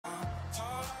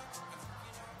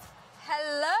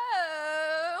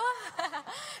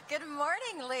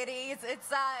morning, ladies. It's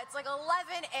like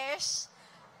 11-ish,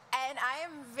 and I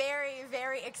am very,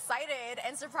 very excited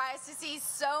and surprised to see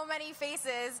so many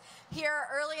faces here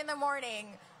early in the morning.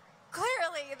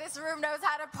 Clearly, this room knows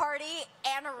how to party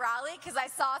and rally because I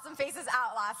saw some faces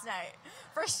out last night,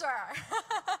 for sure.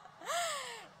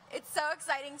 It's so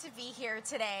exciting to be here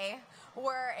today.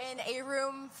 We're in a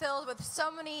room filled with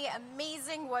so many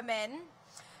amazing women,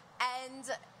 and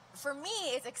for me,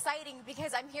 it's exciting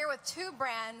because I'm here with two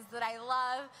brands that I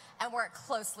love and work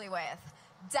closely with,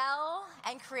 Dell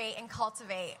and Create and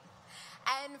Cultivate.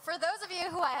 And for those of you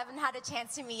who I haven't had a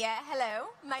chance to meet yet, hello,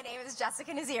 my name is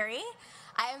Jessica Naziri.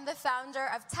 I am the founder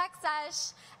of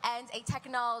TechSesh and a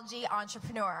technology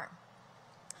entrepreneur.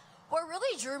 What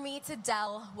really drew me to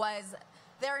Dell was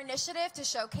their initiative to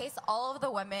showcase all of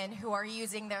the women who are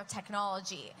using their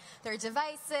technology, their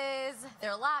devices,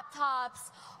 their laptops,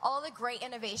 all the great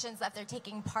innovations that they're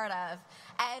taking part of.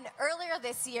 And earlier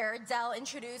this year, Dell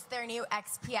introduced their new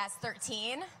XPS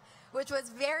 13, which was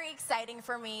very exciting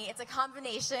for me. It's a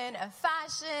combination of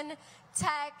fashion,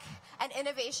 tech, and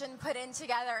innovation put in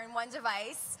together in one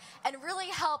device, and really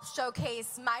helps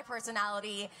showcase my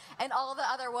personality and all the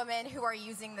other women who are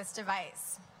using this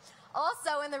device.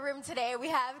 Also in the room today, we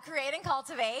have Create and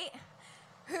Cultivate,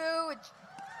 who,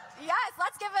 yes,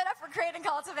 let's give it up for Create and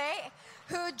Cultivate,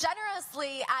 who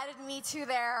generously added me to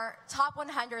their top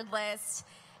 100 list.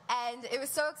 And it was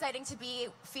so exciting to be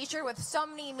featured with so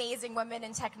many amazing women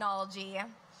in technology.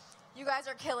 You guys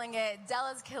are killing it.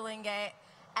 Dell is killing it.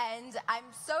 And I'm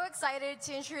so excited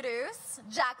to introduce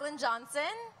Jacqueline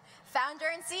Johnson, founder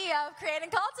and CEO of Create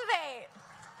and Cultivate.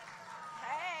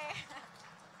 Hey.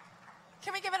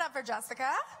 Can we give it up for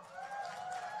Jessica?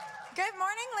 Good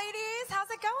morning, ladies. How's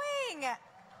it going?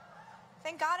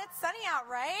 Thank God it's sunny out,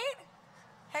 right?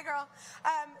 Hey, girl.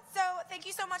 So thank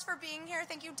you so much for being here.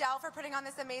 Thank you, Dell, for putting on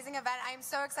this amazing event. I am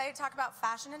so excited to talk about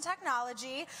fashion and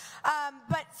technology.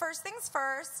 But first things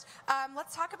first,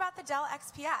 let's talk about the Dell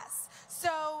XPS. So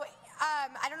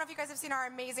I don't know if you guys have seen our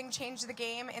amazing Change the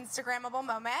Game Instagrammable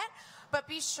moment, but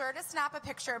be sure to snap a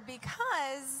picture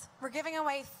because we're giving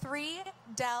away 3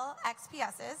 Dell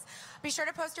XPSs. Be sure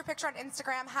to post your picture on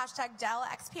Instagram,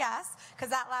 #DellXPS, because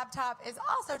that laptop is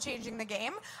also changing the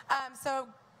game. So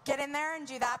get in there and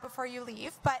do that before you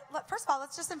leave. But first of all,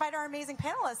 let's just invite our amazing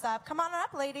panelists up. Come on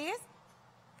up, ladies.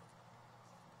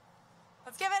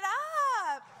 Let's give it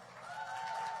up.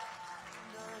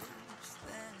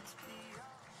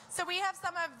 So we have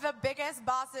some of the biggest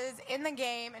bosses in the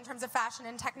game in terms of fashion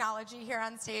and technology here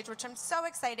on stage, which I'm so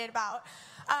excited about.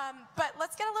 But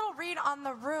let's get a little read on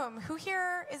the room. Who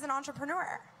here is an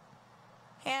entrepreneur?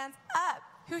 Hands up.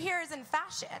 Who here is in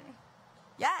fashion?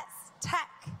 Yes,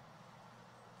 tech.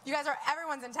 You guys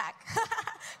everyone's in tech.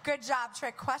 Good job,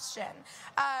 trick question.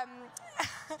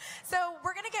 So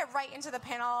we're going to get right into the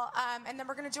panel, and then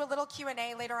we're going to do a little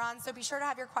Q&A later on, so be sure to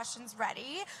have your questions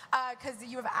ready, because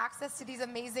you have access to these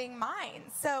amazing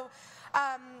minds. So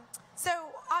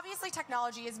obviously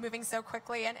technology is moving so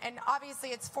quickly, and obviously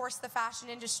it's forced the fashion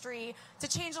industry to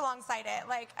change alongside it,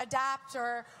 like adapt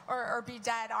or be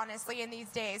dead, honestly, in these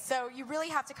days. So you really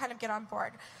have to kind of get on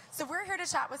board. So we're here to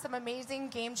chat with some amazing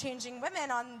game-changing women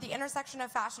on the intersection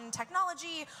of fashion and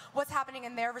technology, what's happening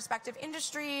in their respective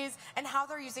industries, and how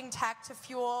they're using tech to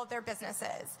fuel their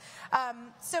businesses.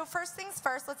 So first things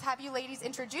first, let's have you ladies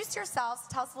introduce yourselves.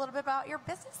 Tell us a little bit about your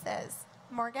businesses.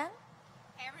 Morgan?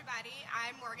 Hey everybody,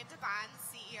 I'm Morgan DeBon,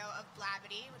 CEO of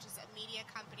Blabbity, which is a media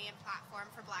company and platform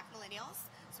for Black millennials.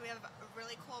 So we have a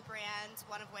really cool brand,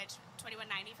 one of which,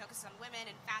 2190, focuses on women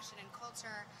and fashion and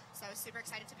culture. So super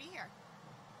excited to be here.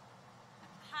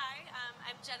 Hi,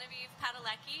 I'm Genevieve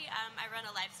Padalecki. I run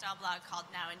a lifestyle blog called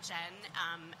Now and Jen,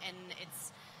 and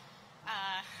it's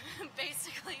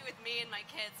basically with me and my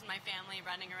kids and my family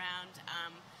running around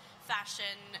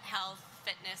fashion, health,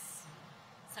 fitness.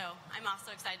 So I'm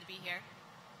also excited to be here.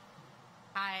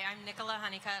 Hi, I'm Nicola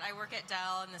Honeycutt. I work at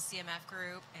Dell in the CMF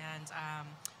group, and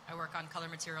I work on color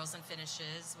materials and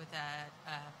finishes with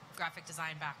a graphic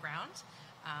design background.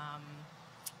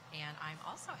 And I'm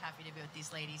also happy to be with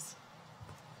these ladies.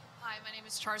 Hi, my name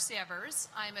is Charcy Evers.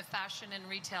 I'm a fashion and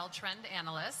retail trend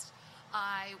analyst.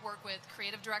 I work with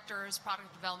creative directors,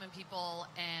 product development people,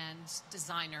 and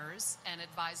designers and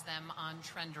advise them on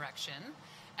trend direction.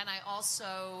 And I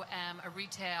also am a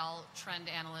retail trend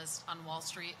analyst on Wall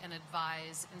Street and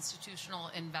advise institutional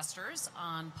investors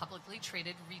on publicly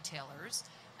traded retailers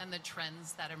and the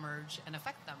trends that emerge and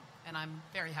affect them. And I'm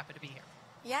very happy to be here.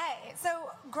 Yay. So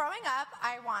growing up,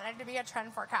 I wanted to be a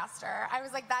trend forecaster. I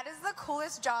was like, that is the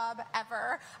coolest job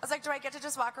ever. I was like, do I get to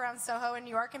just walk around Soho in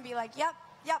New York and be like, yep,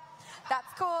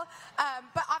 that's cool.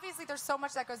 But obviously there's so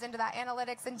much that goes into that,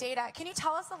 analytics and data. Can you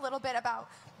tell us a little bit about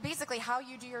basically how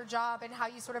you do your job and how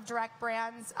you sort of direct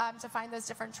brands to find those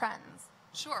different trends?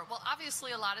 Sure. Well,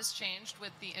 obviously a lot has changed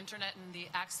with the internet and the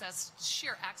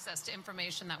sheer access to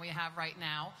information that we have right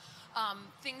now.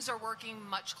 Things are working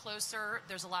much closer.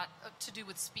 There's a lot to do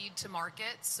with speed to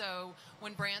market. So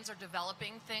when brands are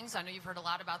developing things, I know you've heard a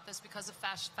lot about this because of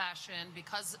fashion,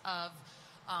 because of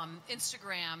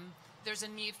Instagram, there's a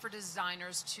need for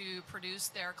designers to produce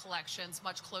their collections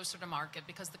much closer to market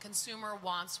because the consumer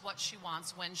wants what she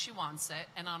wants when she wants it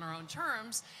and on her own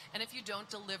terms. And if you don't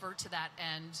deliver to that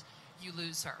end, you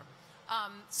lose her.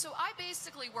 So I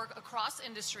basically work across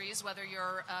industries, whether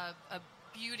you're a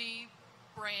beauty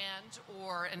brand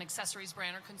or an accessories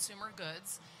brand or consumer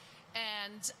goods,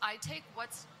 and I take what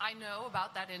I know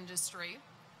about that industry,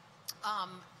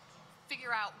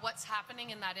 figure out what's happening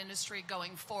in that industry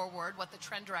going forward, what the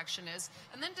trend direction is,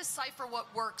 and then decipher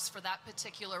what works for that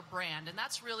particular brand. And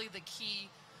that's really the key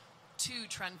to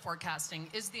trend forecasting,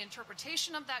 is the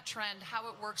interpretation of that trend, how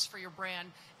it works for your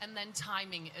brand, and then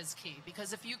timing is key.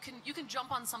 Because if you can jump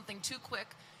on something too quick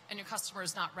and your customer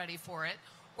is not ready for it,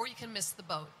 or you can miss the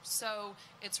boat. So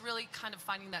it's really kind of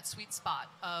finding that sweet spot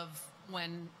of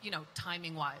when,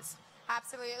 timing wise.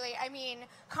 Absolutely. I mean,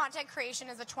 content creation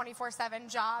is a 24/7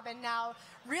 job, and now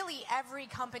really every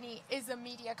company is a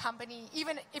media company,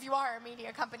 even if you are a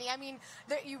media company. I mean,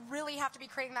 you really have to be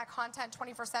creating that content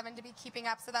 24/7 to be keeping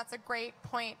up, so that's a great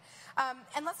point.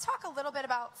 And let's talk a little bit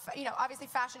about, obviously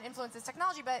fashion influences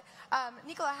technology, but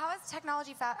Nicola, how is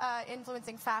technology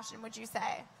influencing fashion, would you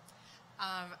say?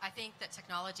 I think that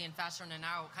technology and fashion are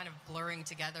now kind of blurring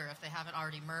together if they haven't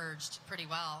already merged pretty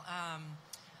well.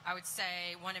 I would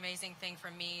say one amazing thing for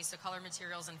me, so color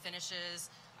materials and finishes.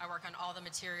 I work on all the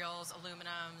materials,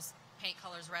 aluminums, paint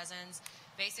colors, resins.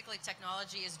 Basically,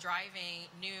 technology is driving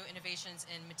new innovations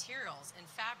in materials and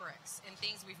fabrics and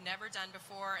things we've never done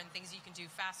before and things you can do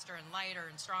faster and lighter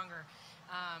and stronger.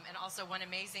 And also one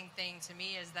amazing thing to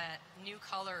me is that new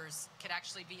colors could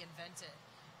actually be invented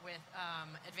with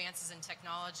advances in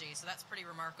technology. So that's pretty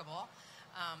remarkable.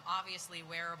 Obviously,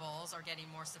 wearables are getting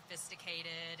more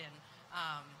sophisticated and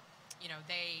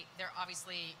they're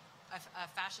obviously a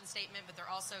fashion statement, but they're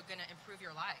also going to improve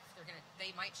your life.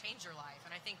 They might change your life,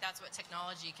 and I think that's what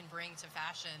technology can bring to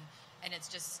fashion. And it's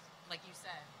just like you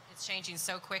said, it's changing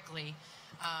so quickly.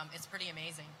 It's pretty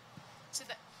amazing.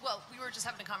 Well, we were just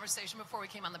having a conversation before we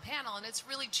came on the panel, and it's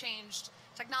really changed.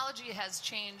 Technology has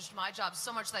changed my job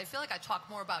so much that I feel like I talk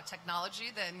more about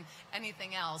technology than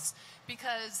anything else,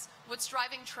 because what's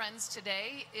driving trends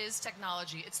today is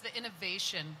technology. It's the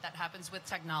innovation that happens with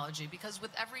technology, because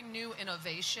with every new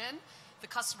innovation, the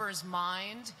customer's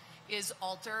mind is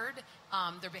altered,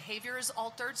 their behavior is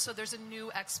altered, so there's a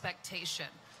new expectation.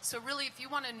 So really, if you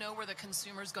want to know where the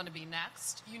consumer is going to be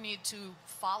next, you need to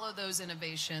follow those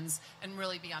innovations and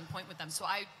really be on point with them. So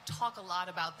I talk a lot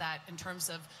about that in terms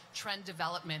of trend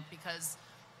development, because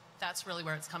that's really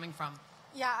where it's coming from.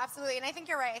 Yeah, absolutely. And I think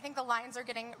you're right. I think the lines are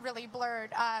getting really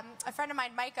blurred. A friend of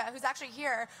mine, Micah, who's actually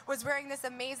here, was wearing this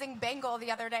amazing bangle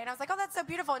the other day. And I was like, oh, that's so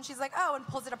beautiful. And she's like, oh, and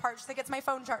pulls it apart. She's like, it's my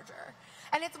phone charger.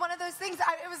 And it's one of those things,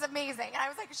 it was amazing. And I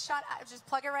was like, shut up, just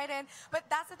plug it right in. But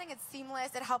that's the thing, it's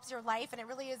seamless. It helps your life. And it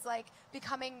really is like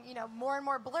becoming, more and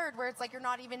more blurred, where it's like you're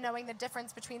not even knowing the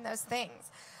difference between those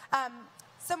things.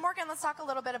 So Morgan, let's talk a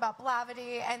little bit about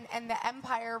Blavity and the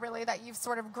empire, really, that you've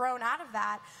sort of grown out of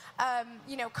that.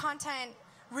 Content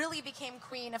really became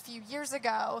queen a few years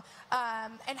ago.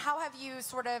 And how have you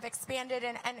sort of expanded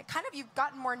and kind of you've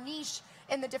gotten more niche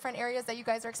in the different areas that you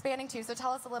guys are expanding to? So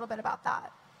tell us a little bit about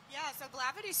that. Yeah, so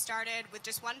Blavity started with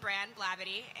just one brand,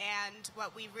 Blavity, and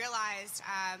what we realized,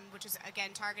 which is, again,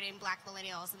 targeting Black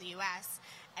millennials in the U.S.,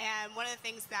 and one of the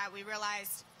things that we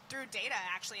realized through data,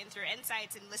 actually, and through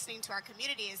insights and listening to our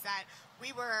community is that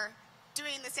we were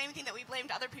doing the same thing that we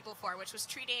blamed other people for, which was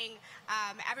treating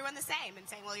everyone the same and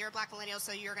saying, well, you're a Black millennial,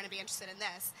 so you're going to be interested in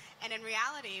this. And in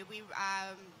reality,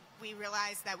 we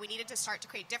realized that we needed to start to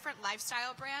create different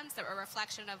lifestyle brands that were a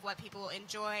reflection of what people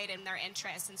enjoyed and their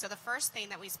interests. And so the first thing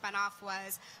that we spun off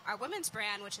was our women's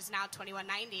brand, which is now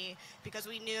 2190, because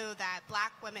we knew that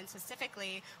Black women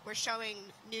specifically were showing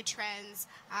new trends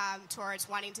towards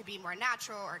wanting to be more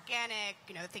natural, organic,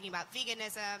 thinking about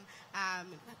veganism,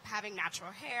 having natural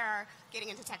hair, getting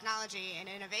into technology and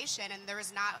innovation. And there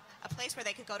was not a place where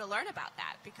they could go to learn about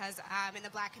that, because in the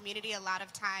Black community, a lot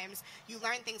of times you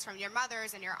learn things from your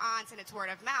mothers and your aunts response and it's word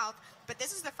of mouth. But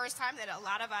this is the first time that a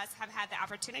lot of us have had the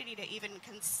opportunity to even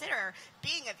consider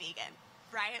being a vegan,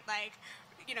 right? Like,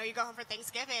 you know, you go home for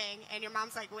Thanksgiving and your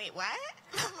mom's like, wait, what?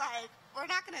 Like, we're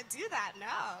not going to do that.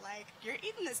 No, like, you're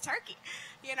eating this turkey,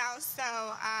 you know? So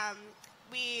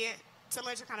we,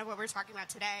 similar to kind of what we're talking about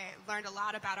today, learned a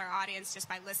lot about our audience just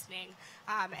by listening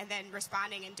and then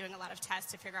responding and doing a lot of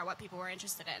tests to figure out what people were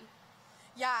interested in.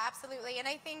 Yeah, absolutely. And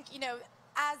I think, you know,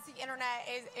 as the internet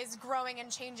is growing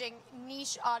and changing,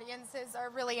 niche audiences are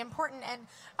really important. And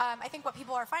I think what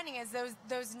people are finding is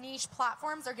those niche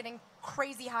platforms are getting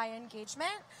crazy high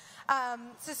engagement.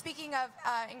 So speaking of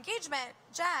engagement,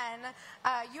 Jen,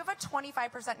 you have a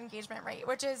 25% engagement rate,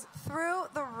 which is through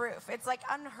the roof. It's like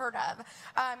unheard of.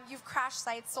 You've crashed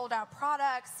sites, sold out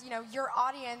products. You know, your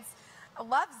audience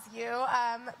loves you,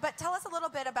 but tell us a little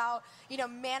bit about, you know,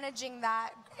 managing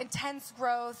that intense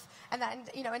growth and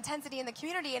that, you know, intensity in the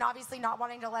community, and obviously not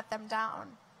wanting to let them down.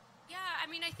 Yeah, I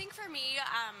mean, I think for me,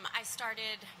 I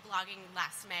started blogging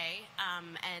last May,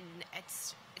 and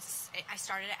I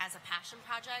started it as a passion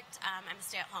project. I'm a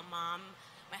stay-at-home mom.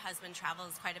 My husband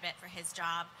travels quite a bit for his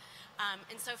job.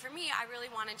 And so for me, I really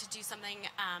wanted to do something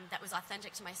that was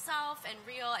authentic to myself and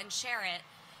real and share it.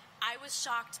 I was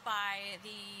shocked by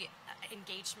the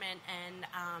engagement and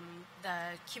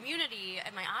the community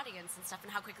and my audience and stuff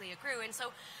and how quickly it grew. And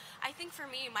so I think for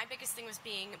me, my biggest thing was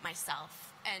being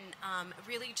myself and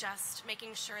really just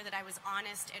making sure that I was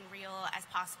honest and real as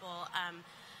possible.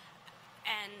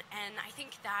 And I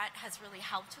think that has really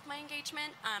helped with my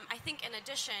engagement. I think in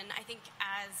addition, I think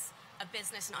as a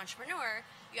business and entrepreneur,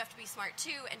 you have to be smart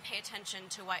too and pay attention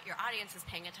to what your audience is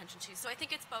paying attention to. So I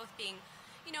think it's both being,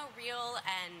 you know, real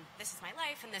and this is my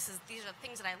life and these are the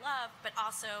things that I love, but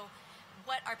also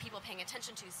what are people paying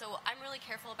attention to. So I'm really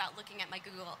careful about looking at my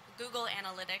Google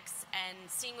Analytics and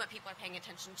seeing what people are paying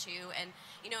attention to, and,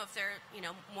 you know, if they're, you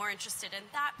know, more interested in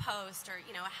that post or,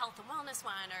 you know, a health and wellness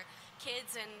one or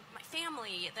kids and my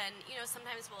family, then, you know,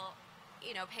 sometimes we'll,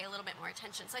 you know, pay a little bit more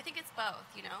attention. So I think it's both,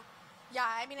 you know. Yeah,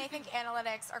 I mean, I think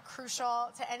analytics are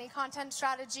crucial to any content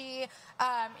strategy.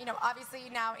 You know, obviously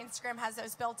now Instagram has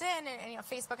those built in, and you know,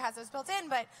 Facebook has those built in,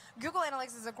 but Google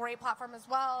Analytics is a great platform as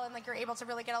well, and like you're able to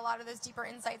really get a lot of those deeper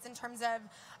insights in terms of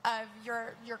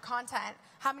your content.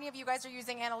 How many of you guys are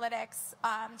using analytics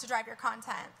to drive your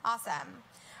content? Awesome.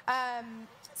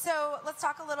 So let's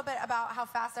talk a little bit about how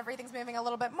fast everything's moving a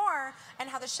little bit more and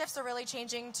how the shifts are really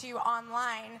changing to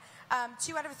online.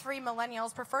 2 out of 3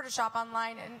 millennials prefer to shop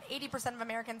online, and 80% of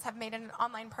Americans have made an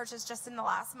online purchase just in the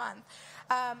last month.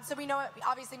 So we know,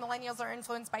 obviously, millennials are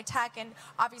influenced by tech, and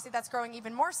obviously that's growing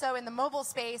even more so in the mobile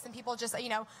space, and people just, you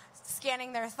know,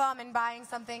 scanning their thumb and buying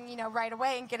something, you know, right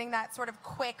away and getting that sort of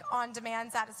quick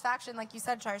on-demand satisfaction, like you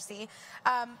said, Charcy.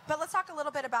 But let's talk a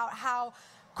little bit about how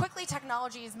quickly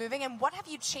technology is moving, and what have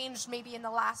you changed maybe in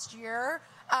the last year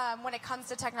when it comes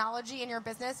to technology in your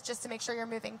business, just to make sure you're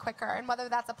moving quicker, and whether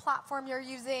that's a platform you're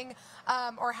using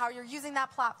or how you're using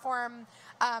that platform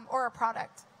or a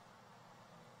product.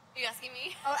 Are you asking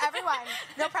me? Oh, everyone.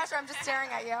 No pressure. I'm just staring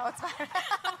at you. It's fine.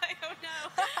 I'm like, oh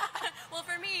no. Well,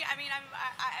 for me, I mean,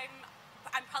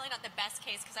 I'm probably not the best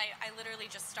case because I literally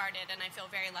just started, and I feel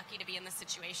very lucky to be in this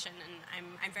situation, and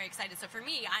I'm very excited. So for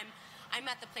me, I'm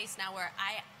at the place now where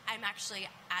I'm actually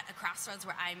at a crossroads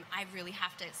where I really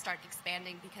have to start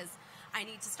expanding, because I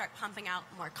need to start pumping out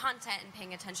more content and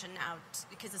paying attention now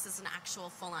because this is an actual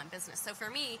full-on business. So for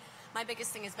me, my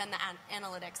biggest thing has been the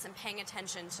analytics and paying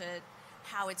attention to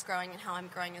how it's growing and how I'm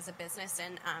growing as a business.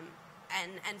 And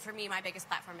for me, my biggest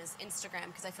platform is Instagram,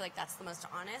 because I feel like that's the most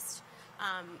honest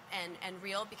and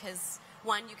real, because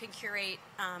one, you can curate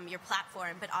your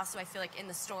platform, but also I feel like in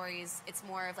the stories, it's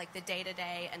more of like the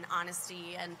day-to-day and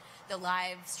honesty and the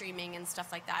live streaming and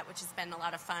stuff like that, which has been a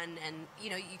lot of fun. And, you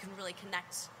know, you can really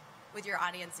connect with your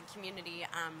audience and community,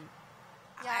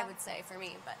 I would say, for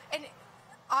me. But And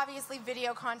obviously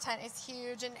video content is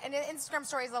huge, and Instagram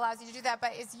stories allows you to do that,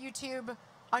 but is YouTube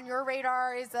on your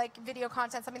radar? Is like video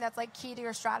content something that's like key to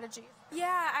your strategy?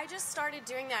 yeah, I just started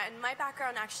doing that. And my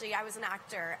background, actually, I was an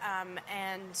actor,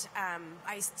 and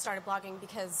I started blogging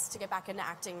because to get back into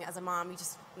acting as a mom,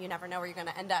 you never know where you're going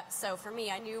to end up. So for me,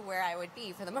 I knew where I would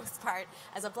be for the most part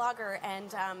as a blogger,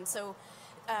 and so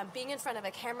being in front of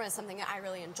a camera is something that I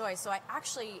really enjoy. So I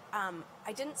actually,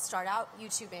 I didn't start out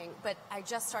YouTubing, but I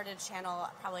just started a channel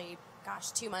probably,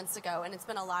 2 months ago, and it's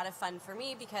been a lot of fun for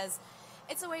me because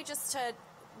it's a way just to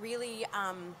really,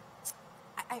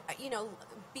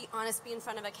 be honest, be in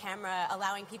front of a camera,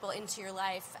 allowing people into your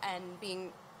life and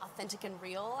being authentic and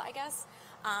real, I guess.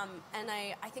 And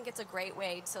I think it's a great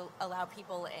way to allow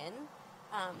people in,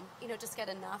 just get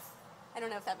enough I don't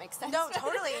know if that makes sense. No,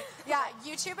 totally. Yeah,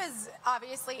 YouTube is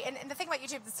obviously, and the thing about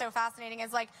YouTube that's so fascinating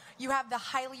is like you have the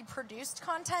highly produced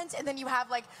content, and then you have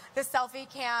like the selfie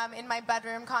cam in my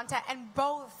bedroom content, and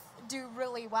both do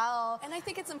really well. And I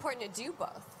think it's important to do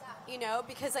both. You know,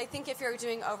 because I think if you're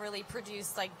doing overly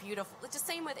produced, like beautiful, just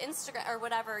same with Instagram or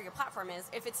whatever your platform is,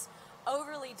 if it's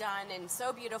overly done and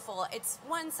so beautiful, it's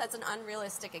one sets an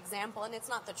unrealistic example, and it's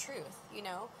not the truth, you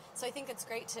know? So I think it's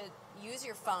great to use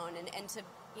your phone and to,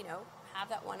 you know, have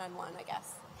that one-on-one, I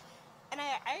guess. And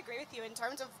I agree with you in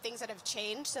terms of things that have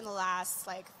changed in the last,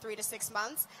 like, 3 to 6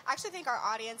 months. I actually think our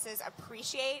audiences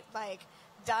appreciate, like,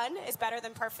 done is better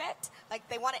than perfect. Like,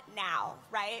 they want it now,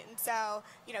 right? And so,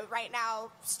 you know, right now,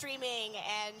 streaming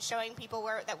and showing people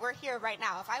that we're here right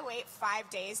now. If I wait 5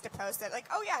 days to post it, like,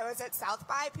 oh yeah, I was at South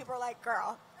by, people are like,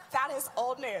 girl, that is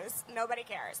old news. Nobody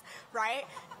cares, right?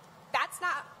 That's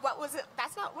not what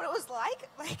it was like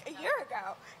a year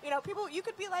ago. You know, people, you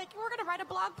could be like, we're going to write a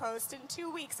blog post in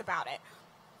 2 weeks about it.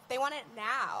 They want it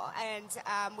now,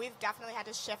 and we've definitely had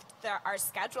to shift our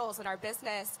schedules and our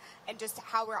business and just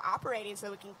how we're operating so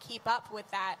that we can keep up with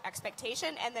that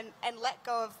expectation and let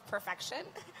go of perfection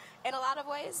in a lot of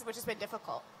ways, which has been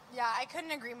difficult. Yeah, I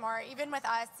couldn't agree more. Even with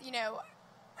us, you know,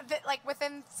 like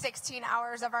within 16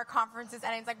 hours of our conferences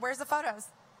ending, it's like, where's the photos?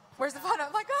 Where's the photo?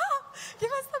 I'm like, oh,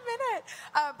 give us the minute.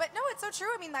 But no, it's so true.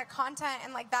 I mean, that content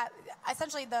and like that,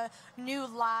 essentially the new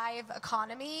live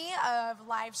economy of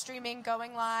live streaming,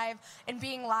 going live, and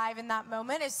being live in that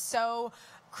moment is so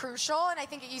crucial. And I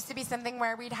think it used to be something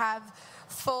where we'd have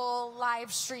full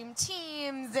live stream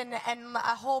teams and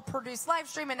a whole produced live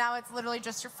stream, and now it's literally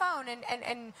just your phone.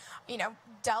 And you know,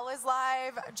 Dell is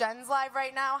live, Jen's live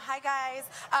right now. Hi, guys.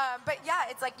 But yeah,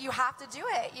 it's like you have to do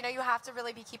it. You know, you have to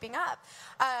really be keeping up.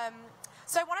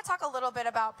 So I want to talk a little bit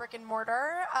about brick and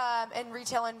mortar and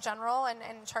retail in general, and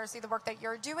Charcy, the work that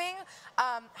you're doing.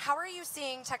 How are you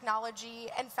seeing technology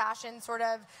and fashion sort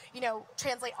of, you know,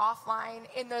 translate offline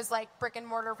in those like brick and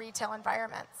mortar retail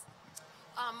environments?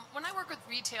 When I work with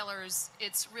retailers,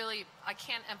 it's really, I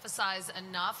can't emphasize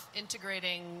enough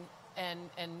integrating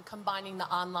and combining the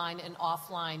online and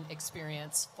offline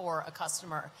experience for a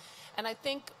customer. And I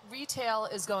think retail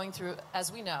is going through,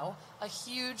 as we know, a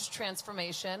huge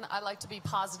transformation. I like to be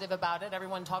positive about it.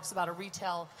 Everyone talks about a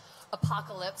retail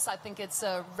apocalypse. I think it's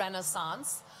a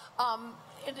renaissance.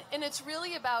 And it's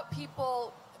really about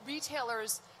people,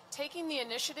 retailers, taking the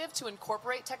initiative to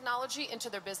incorporate technology into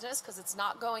their business because it's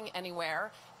not going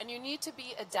anywhere. And you need to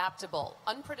be adaptable.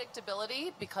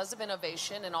 Unpredictability, because of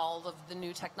innovation and all of the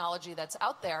new technology that's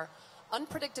out there,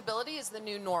 unpredictability is the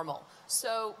new normal.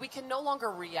 So we can no longer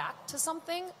react to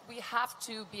something. We have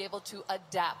to be able to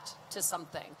adapt to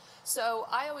something. So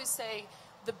I always say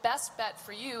the best bet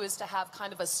for you is to have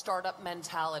kind of a startup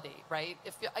mentality, right?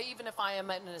 Even if I am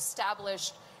an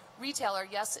established retailer,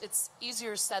 yes, it's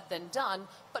easier said than done,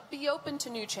 but be open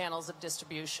to new channels of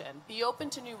distribution. Be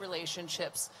open to new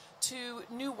relationships, to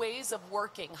new ways of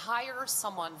working. Hire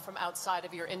someone from outside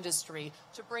of your industry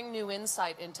to bring new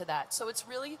insight into that. So it's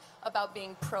really about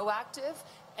being proactive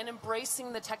and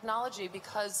embracing the technology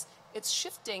because it's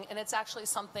shifting and it's actually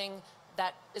something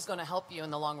that is going to help you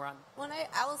in the long run. Well,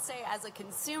 I will say as a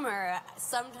consumer,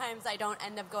 sometimes I don't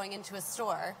end up going into a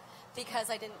store because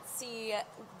I didn't see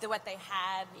what they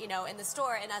had, you know, in the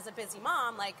store. And as a busy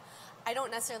mom, like, I don't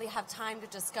necessarily have time to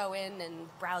just go in and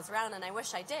browse around, and I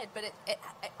wish I did. But it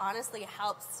honestly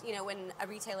helps, you know, when a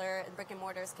retailer and brick and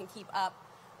mortars can keep up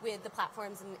with the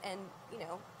platforms and you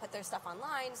know, put their stuff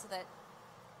online so that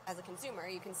as a consumer,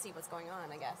 you can see what's going on,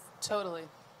 I guess. Totally.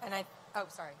 And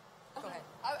sorry. Go ahead.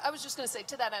 I was just going to say,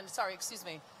 to that end,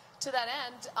 to that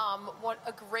end, what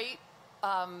a great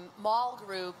mall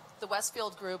group, the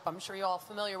Westfield Group, I'm sure you're all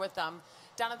familiar with them,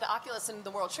 down at the Oculus in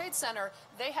the World Trade Center,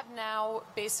 they have now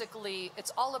basically,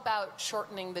 it's all about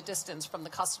shortening the distance from the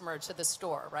customer to the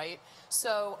store, right?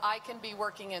 So I can be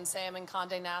working in, say I'm in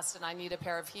Condé Nast and I need a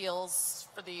pair of heels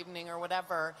for the evening or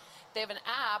whatever. They have an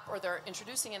app, or they're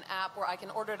introducing an app where I can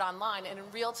order it online, and in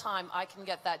real time I can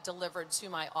get that delivered to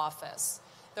my office.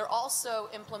 They're also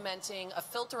implementing a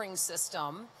filtering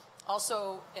system,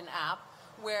 also an app,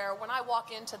 where when I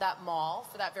walk into that mall,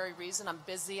 for that very reason, I'm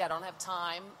busy, I don't have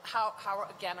time, how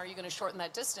again, are you going to shorten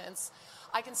that distance?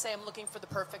 I can say I'm looking for the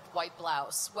perfect white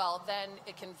blouse. Well, then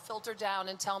it can filter down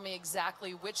and tell me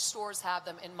exactly which stores have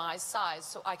them in my size,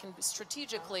 so I can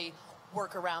strategically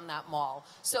work around that mall.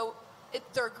 So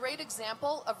they're a great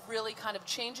example of really kind of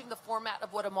changing the format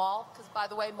of what a mall, because by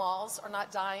the way, malls are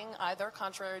not dying either,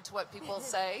 contrary to what people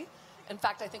say. In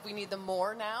fact, I think we need them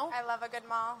more now. I love a good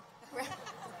mall.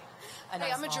 Hey,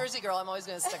 I'm a Jersey girl. I'm always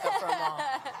going to stick up for a mall.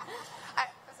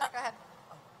 Sorry, go ahead.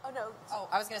 Oh, no. Oh,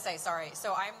 I was going to say, sorry.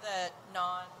 So I'm the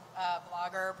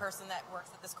non-blogger person that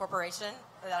works at this corporation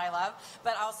that I love.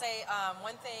 But I'll say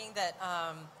one thing that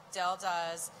Dell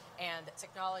does and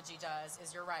technology does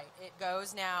is, you're right. It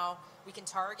goes now, we can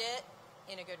target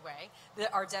in a good way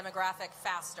our demographic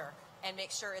faster and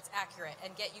make sure it's accurate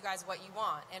and get you guys what you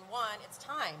want. And one, it's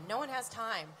time. No one has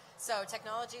time. So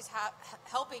technology's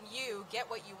helping you get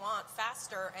what you want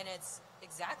faster, and it's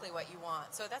exactly what you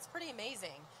want. So that's pretty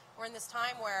amazing. We're in this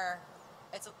time where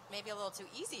it's maybe a little too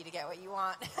easy to get what you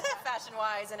want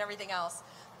fashion-wise and everything else.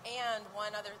 And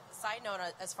one other side note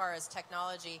as far as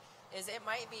technology is, it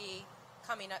might be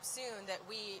coming up soon that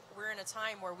we're in a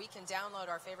time where we can download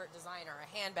our favorite designer,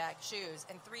 a handbag, shoes,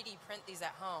 and 3D print these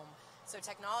at home. So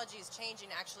technology is changing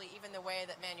actually even the way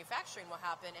that manufacturing will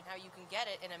happen and how you can get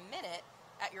it in a minute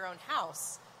at your own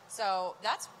house. So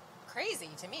that's crazy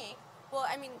to me. Well,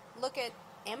 I mean, look at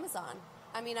Amazon.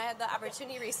 I mean, I had the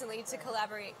opportunity recently to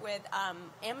collaborate with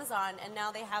Amazon, and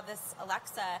now they have this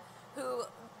Alexa who,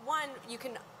 one, you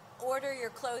can order your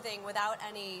clothing without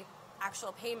any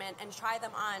actual payment and try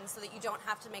them on so that you don't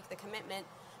have to make the commitment.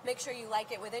 Make sure you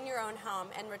like it within your own home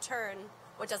and return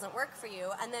what doesn't work for you.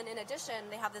 And then in addition,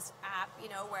 they have this app,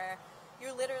 where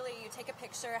you take a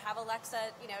picture, have Alexa,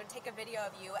 take a video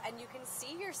of you, and you can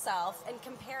see yourself and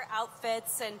compare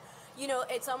outfits. And,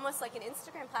 it's almost like an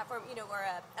Instagram platform, or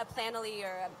a Planoly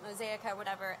or a Mosaic or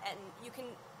whatever, and you can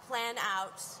plan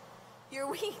out your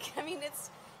week. I mean, it's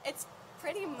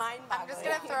pretty mind-boggling. I'm just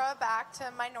going to throw it back to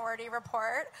Minority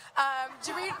Report.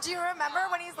 Do you remember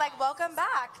when he's like, welcome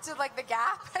back to like the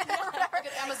Gap? Look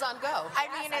at Amazon Go. I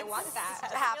mean, it's want that.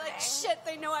 happening. You're like, shit,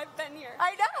 they know I've been here.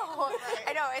 I know.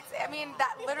 I know.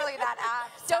 That literally that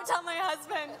app. Don't tell my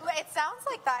husband. It sounds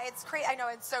like that. It's crazy. I know,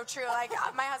 it's so true. Like,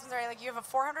 my husband's already like, you have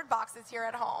 400 boxes here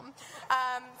at home.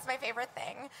 It's my favorite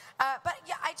thing. But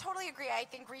yeah, I totally agree. I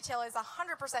think retail is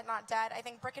 100% not dead. I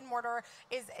think brick and mortar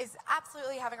is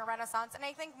absolutely having a renaissance. And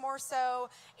I think more so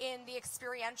in the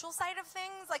experiential side of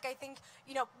things. Like, I think,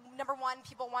 number one,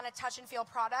 people want to touch and feel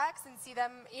products and see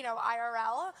them,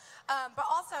 IRL. But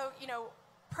also,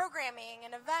 programming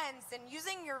and events and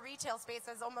using your retail space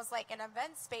as almost like an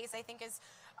event space, I think is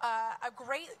a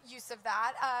great use of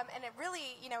that. And it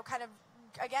really, kind of,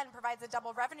 again, provides a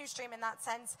double revenue stream in that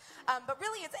sense. But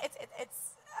really,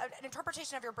 it's an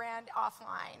interpretation of your brand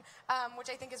offline, which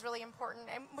I think is really important,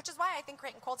 and which is why I think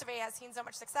Create Cultivate has seen so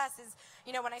much success. Is,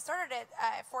 when I started it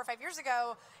 4 or 5 years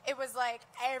ago, it was like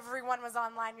everyone was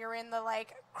online. We were in the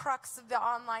like crux of the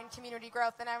online community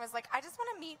growth, and I was like, I just want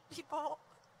to meet people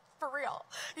for real,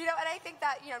 and I think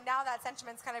that now that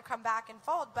sentiment's kind of come back and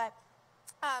fold, but.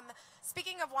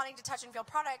 Speaking of wanting to touch and feel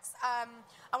products,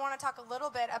 I want to talk a little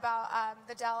bit about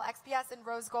the Dell XPS and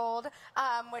rose gold,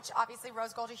 which obviously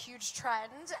rose gold, a huge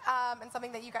trend, and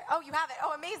something that you guys, you have it.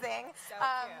 Oh, amazing. So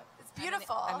cute. It's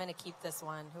beautiful. I'm going to keep this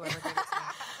one, whoever gave it to me.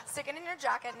 Stick it in your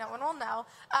jacket. No one will know.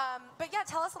 But yeah,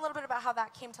 tell us a little bit about how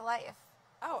that came to life.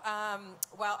 Well,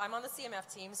 I'm on the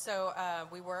CMF team, so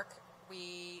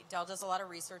Dell does a lot of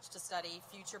research to study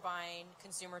future buying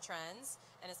consumer trends,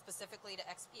 and specifically to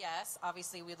XPS.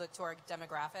 Obviously, we look to our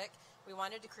demographic. We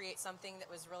wanted to create something that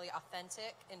was really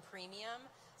authentic and premium,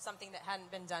 something that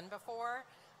hadn't been done before,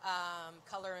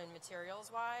 color and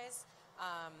materials-wise.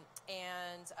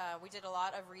 We did a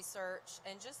lot of research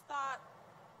and just thought,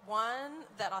 one,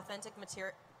 that authentic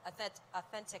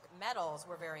metals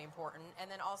were very important, and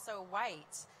then also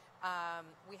white.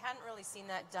 We hadn't really seen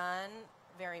that done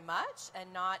very much,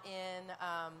 and not in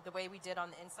the way we did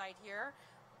on the inside here,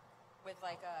 with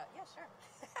like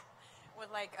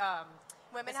with like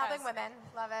women helping women,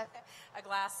 love it. A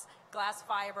glass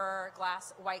fiber,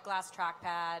 white glass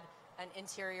trackpad, an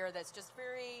interior that's just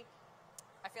very,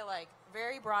 I feel like,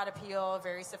 very broad appeal,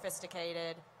 very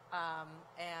sophisticated.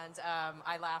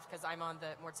 I laugh because I'm on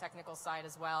the more technical side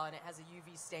as well, and it has a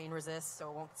UV stain resist,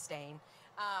 so it won't stain.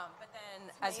 But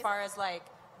then as far as like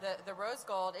the rose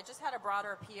gold, it just had a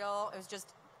broader appeal. It was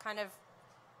just kind of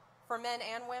for men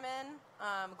and women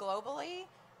globally,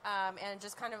 and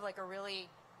just kind of like a really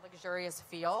luxurious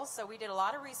feel. So we did a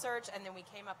lot of research, and then we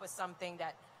came up with something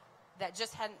that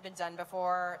just hadn't been done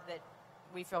before, that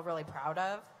we feel really proud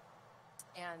of,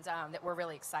 and that we're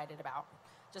really excited about.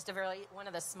 Just one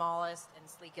of the smallest and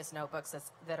sleekest notebooks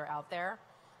that are out there.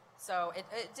 So it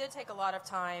did take a lot of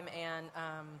time and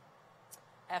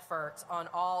effort on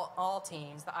all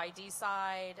teams, the ID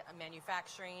side,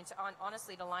 manufacturing,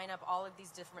 honestly to line up all of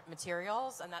these different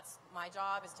materials, and that's my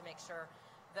job, is to make sure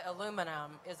the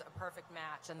aluminum is a perfect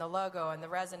match, and the logo and the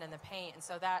resin and the paint, and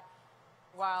so that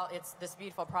while it's this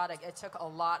beautiful product, it took a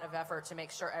lot of effort to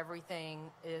make sure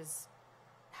everything is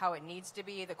how it needs to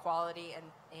be, the quality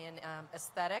and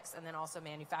aesthetics, and then also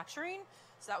manufacturing.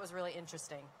 So that was really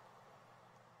interesting.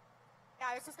 Yeah,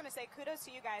 I was just gonna say kudos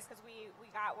to you guys because we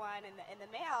got one in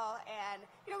the mail, and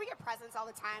you know we get presents all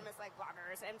the time as like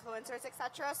bloggers, influencers,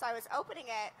 etc. So I was opening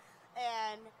it,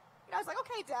 and I was like,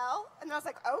 okay, Dell, and I was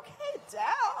like, okay,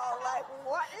 Dell, like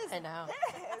what is this?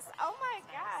 Oh my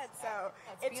god! So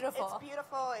it's beautiful. It's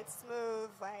beautiful. It's smooth.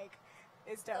 Like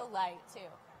it's dope. So light too,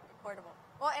 portable.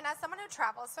 Well, and as someone who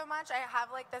travels so much, I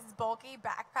have like this bulky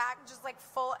backpack, just like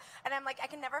full, and I'm like, I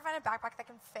can never find a backpack that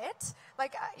can fit,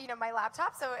 like, my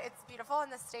laptop, so it's beautiful,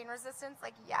 and the stain resistance,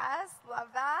 like, yes, love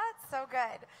that, so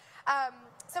good.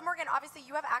 So Morgan, obviously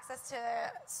you have access to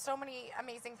so many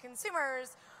amazing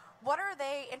consumers. What are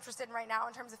they interested in right now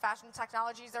in terms of fashion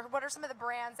technologies, or what are some of the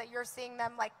brands that you're seeing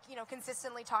them, like,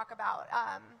 consistently talk about?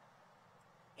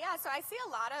 Yeah, so I see a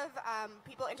lot of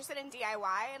people interested in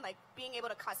DIY and like being able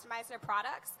to customize their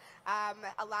products.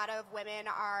 A lot of women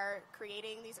are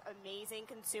creating these amazing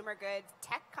consumer goods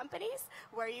tech companies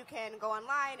where you can go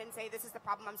online and say, this is the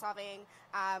problem I'm solving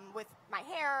with my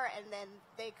hair, and then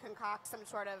they concoct some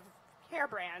sort of hair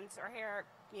brand or hair,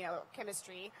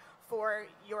 chemistry for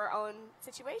your own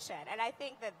situation. And I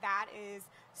think that is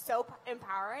so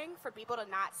empowering for people to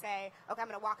not say, okay, I'm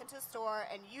going to walk into a store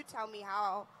and you tell me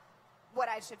what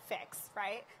I should fix,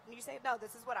 right? And you say, no,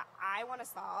 this is what I want to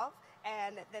solve,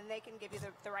 and then they can give you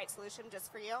the right solution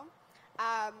just for you.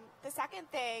 The second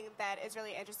thing that is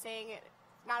really interesting,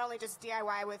 not only just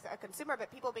DIY with a consumer, but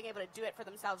people being able to do it for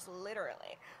themselves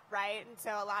literally, right? And so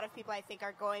a lot of people, I think,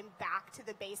 are going back to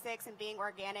the basics and being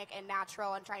organic and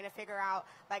natural and trying to figure out,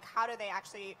 like, how do they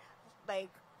actually, like,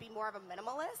 be more of a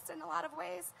minimalist in a lot of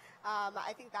ways.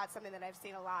 I think that's something that I've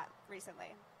seen a lot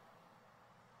recently.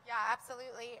 Yeah,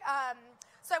 absolutely.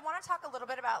 So I want to talk a little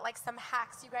bit about like some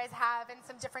hacks you guys have and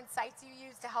some different sites you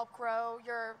use to help grow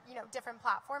your, different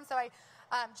platforms. So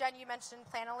Jen, you mentioned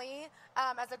Planoly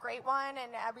as a great one,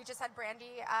 and we just had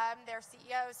Brandy, their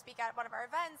CEO, speak at one of our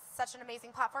events. Such an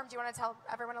amazing platform. Do you want to tell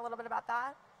everyone a little bit about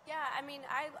that? Yeah, I mean,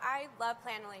 I love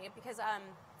Planoly because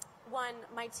one,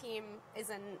 my team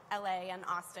is in LA and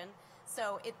Austin,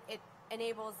 so it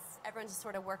enables everyone to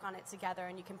sort of work on it together,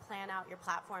 and you can plan out your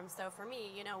platform. So for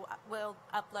me, we'll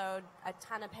upload a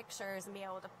ton of pictures and be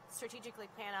able to strategically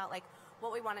plan out like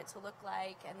what we want it to look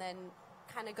like, and then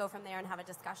kind of go from there and have a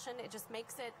discussion. It just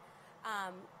makes it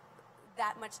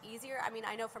that much easier. I mean,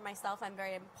 I know for myself, I'm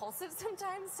very impulsive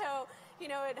sometimes, so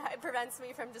it prevents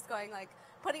me from just going like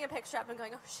putting a picture up and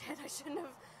going, oh shit, I shouldn't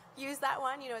have used that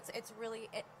one.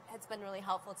 It has been really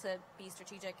helpful to be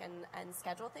strategic and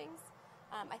schedule things.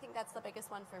 I think that's the biggest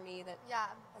one for me that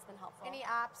has been helpful. Any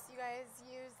apps you guys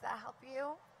use that help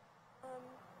you? I'm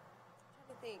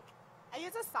trying to think. I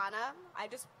use Asana. I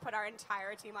just put our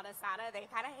entire team on Asana. They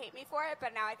kind of hate me for it,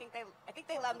 but now I think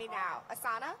they love me now.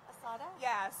 Asana? Asana?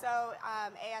 Yeah, so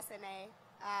ASNA.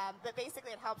 But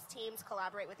basically it helps teams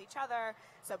collaborate with each other.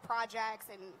 So projects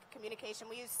and communication.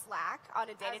 We use Slack on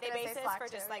a day-to-day basis for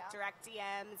just like direct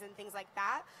DMs and things like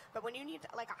that. But when you need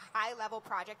like a high-level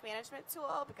project management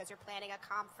tool because you're planning a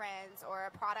conference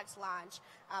or a product launch,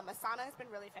 Asana has been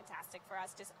really fantastic for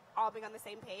us, just all being on the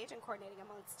same page and coordinating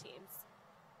amongst teams.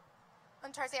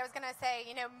 And Tarsi, I was going to say,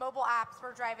 mobile apps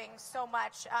were driving so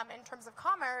much in terms of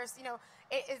commerce.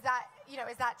 Is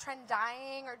that trend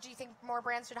dying, or do you think more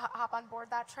brands should hop on board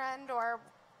that trend? Or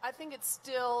I think it's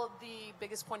still the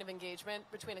biggest point of engagement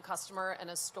between a customer and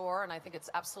a store, and I think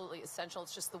it's absolutely essential.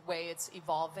 It's just the way it's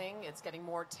evolving. It's getting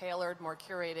more tailored, more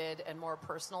curated, and more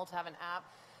personal to have an app.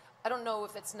 I don't know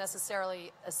if it's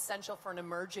necessarily essential for an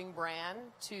emerging brand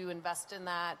to invest in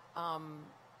that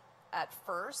at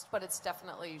first, but it's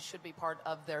definitely should be part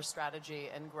of their strategy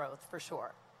and growth for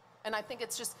sure. And I think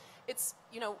it's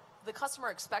the customer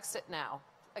expects it now.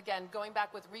 Again, going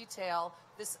back with retail,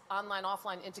 this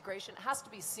online-offline integration has to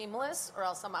be seamless or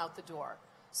else I'm out the door.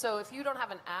 So if you don't have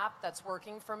an app that's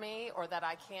working for me or that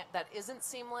isn't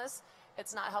seamless,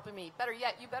 it's not helping me. Better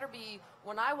yet, you better be,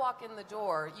 when I walk in the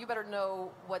door, you better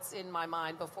know what's in my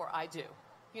mind before I do.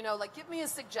 Like give me a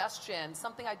suggestion,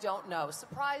 something I don't know,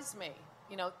 surprise me.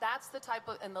 That's the type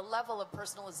of, and the level of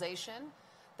personalization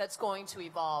that's going to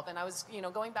evolve. And I was,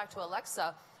 going back to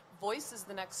Alexa, voice is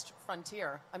the next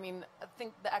frontier. I mean, I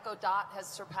think the Echo Dot has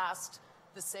surpassed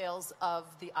the sales of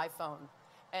the iPhone.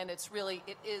 And it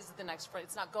is the next,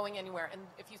 it's not going anywhere. And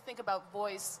if you think about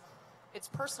voice, it's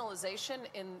personalization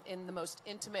in the most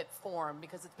intimate form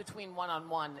because it's between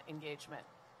one-on-one engagement.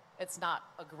 It's not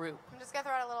a group. I'm just going to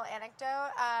throw out a little anecdote.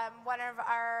 One of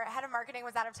our head of marketing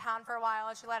was out of town for a while,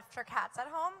 and she left her cats at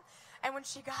home. And when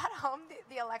she got home,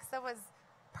 the Alexa was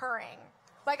purring,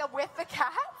 like with the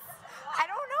cats. I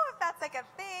don't know if that's like a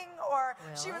thing, or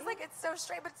she was Really? like, it's so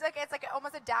straight, but it's like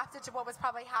almost adapted to what was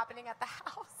probably happening at the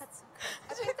house. That's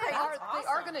They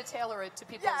are going to tailor it to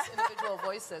people's individual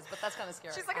voices, but that's kind of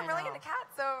scary. She's like, I'm really into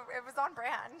cats, so it was on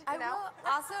brand. I will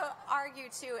also argue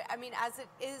too. I mean, as it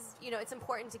is, it's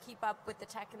important to keep up with the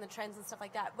tech and the trends and stuff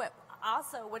like that. But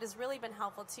also, what has really been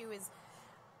helpful too is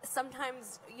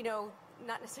sometimes,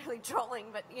 not necessarily trolling,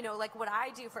 but like what I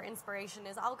do for inspiration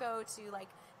is I'll go to like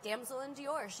Damsel in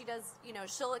Dior. She does,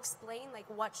 she'll explain like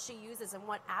what she uses and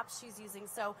what apps she's using.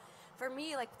 So for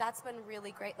me, like that's been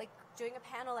really great. Like doing a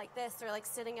panel like this, or like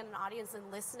sitting in an audience and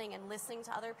listening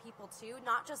to other people too.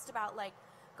 Not just about like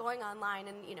going online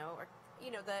and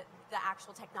the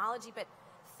actual technology, but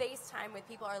FaceTime with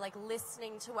people, or like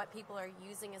listening to what people are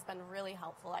using has been really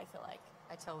helpful. I feel like.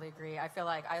 I totally agree. I feel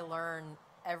like I learn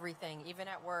everything, even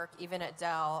at work, even at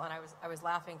Dell. And I was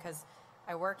laughing because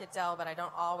I work at Dell, but I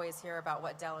don't always hear about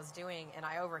what Dell is doing, and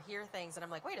I overhear things, and I'm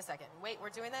like, wait a second, we're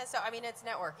doing this? So, I mean, it's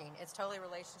networking. It's totally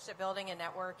relationship building and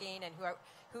networking, and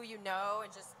who you know,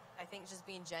 and just, I think, just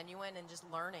being genuine and just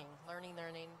learning.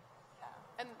 Yeah.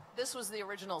 And this was the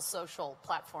original social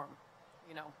platform,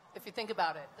 if you think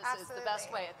about it. This is the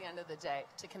best way at the end of the day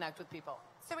to connect with people.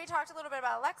 So we talked a little bit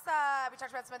about Alexa, we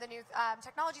talked about some of the new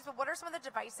technologies, but what are some of the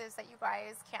devices that you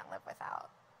guys can't live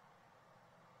without?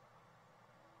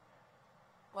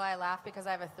 Well, I laugh because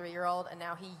I have a 3-year-old, and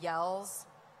now he yells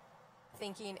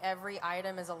thinking every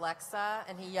item is Alexa,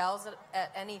 and he yells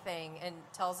at anything and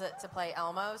tells it to play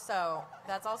Elmo. So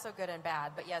that's also good and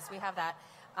bad. But yes, we have that.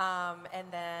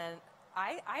 And then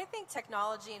I think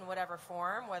technology in whatever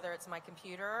form, whether it's my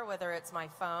computer, whether it's my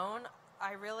phone,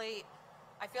 I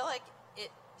feel like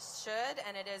it should,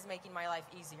 and it is making my life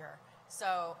easier.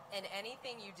 So in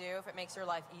anything you do, if it makes your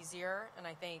life easier, and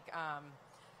I think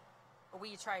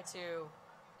we try to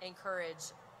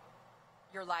encourage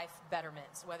your life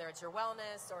betterments, whether it's your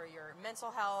wellness or your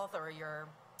mental health or your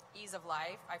ease of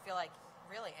life. I feel like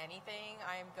really anything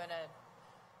I'm going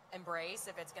to embrace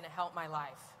if it's going to help my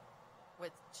life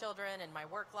with children and my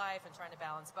work life and trying to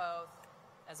balance both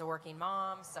as a working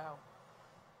mom. So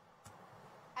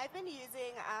I've been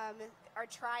using or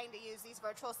trying to use these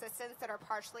virtual assistants that are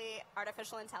partially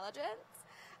artificial intelligence.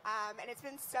 And it's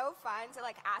been so fun to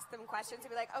like ask them questions and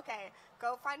be like, okay,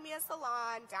 go find me a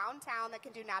salon downtown that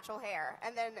can do natural hair.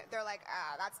 And then they're like,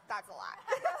 that's a lot.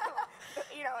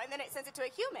 And then it sends it to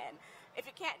a human. If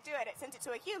you can't do it, it sends it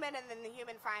to a human, and then the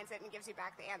human finds it and gives you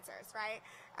back the answers, right?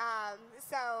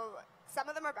 So some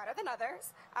of them are better than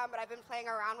others, but I've been playing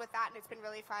around with that, and it's been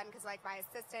really fun because like my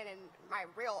assistant and my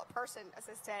real person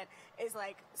assistant is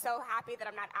like so happy that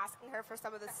I'm not asking her for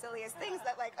some of the silliest things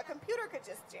that like a computer could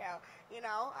just do,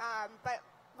 but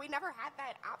we never had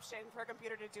that option for a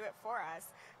computer to do it for us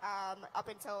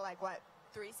up until like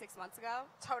 3-6 months ago.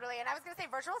 Totally. And I was going to say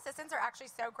virtual assistants are actually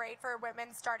so great for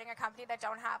women starting a company that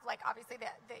don't have like obviously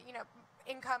the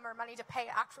income or money to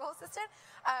pay actual assistant.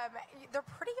 They're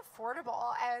pretty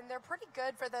affordable, and they're pretty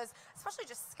good for those, especially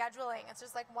just scheduling. It's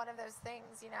just like one of those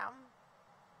things,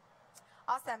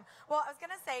 Awesome. Well, I was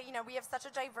going to say, we have such a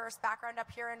diverse background up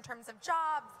here in terms of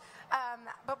jobs,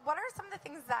 but what are some of the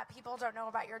things that people don't know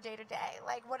about your day-to-day?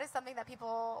 Like, what is something that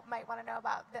people might want to know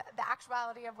about the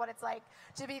actuality of what it's like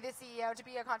to be the CEO, to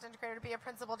be a content creator, to be a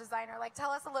principal designer? Like,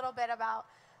 tell us a little bit about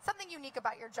something unique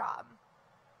about your job.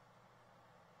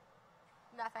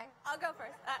 Nothing? I'll go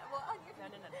first. No.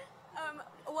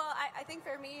 Well, I think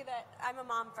for me that I'm a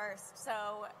mom first,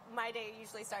 so my day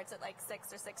usually starts at like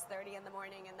 6 or 6:30 in the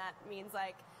morning, and that means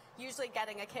like usually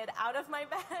getting a kid out of my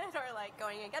bed or like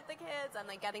going and get the kids and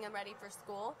like getting them ready for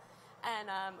school. And,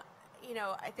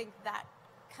 I think that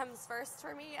comes first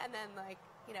for me, and then like,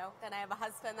 then I have a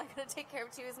husband that I'm going to take care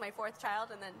of too, is my 4th child,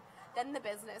 and then the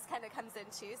business kind of comes in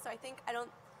too. So I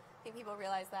don't think people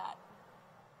realize that.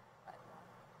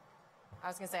 I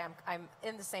was going to say, I'm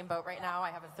in the same boat right now. I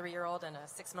have a 3-year-old and a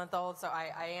 6-month-old, so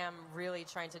I am really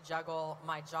trying to juggle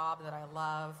my job that I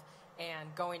love and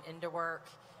going into work,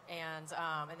 and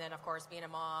then, of course, being a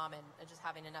mom and just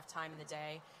having enough time in the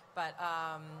day. But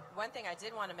one thing I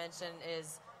did want to mention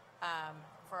is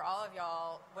for all of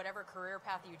y'all, whatever career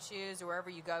path you choose or wherever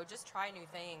you go, just try new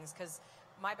things, because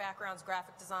my background's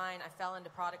graphic design. I fell into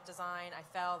product design. I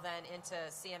fell then into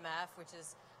CMF, which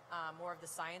is more of the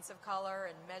science of color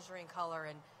and measuring color,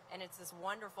 and it's this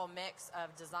wonderful mix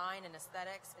of design and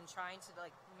aesthetics and trying to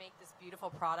like make this beautiful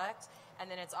product. And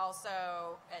then it's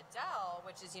also at Dell,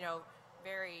 which is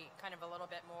very kind of a little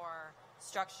bit more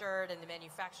structured in the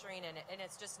manufacturing, and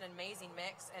it's just an amazing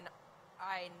mix. And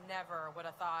I never would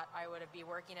have thought I would be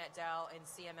working at Dell in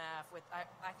CMF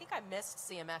I think I missed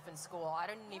CMF in school. I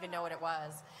didn't even know what it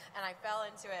was, and I fell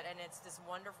into it, and it's this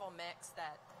wonderful mix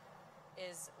that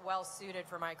is well suited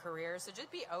for my career. So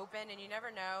just be open, and you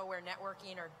never know where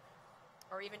networking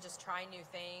or even just trying new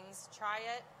things. Try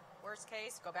it. Worst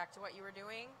case, go back to what you were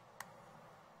doing.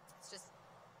 It's just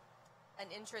an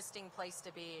interesting place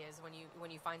to be is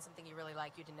when you find something you really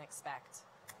like you didn't expect.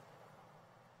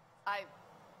 I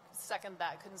second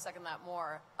that. Couldn't second that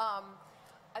more.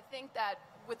 I think that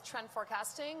with trend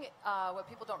forecasting, what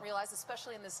people don't realize,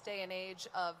 especially in this day and age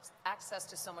of access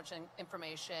to so much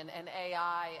information and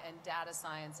AI and data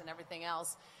science and everything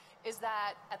else, is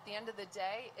that at the end of the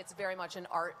day, it's very much an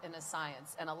art and a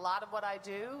science. And a lot of what I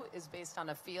do is based on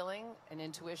a feeling, an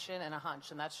intuition, and a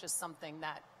hunch. And that's just something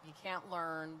that you can't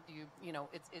learn. You know,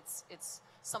 it's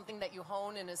something that you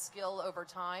hone in a skill over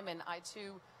time. And I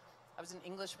was an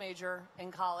English major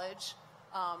in college.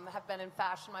 Have been in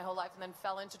fashion my whole life, and then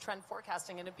fell into trend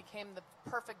forecasting, and it became the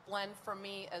perfect blend for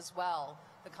me as well,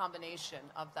 the combination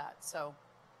of that. So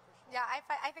Yeah,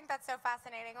 I think that's so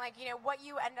fascinating. Like, you know, what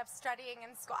you end up studying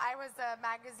in school. I was a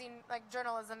magazine, like,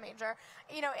 journalism major.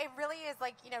 You know, it really is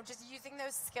like, you know, just using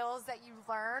those skills that you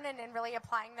learn and really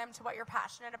applying them to what you're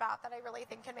passionate about that I really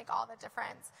think can make all the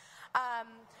difference.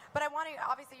 But I want to,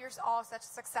 obviously, you're all such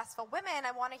successful women.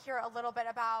 I want to hear a little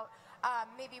bit about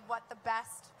maybe what the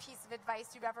best piece of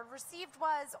advice you've ever received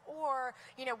was, or,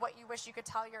 you know, what you wish you could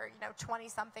tell your, you know,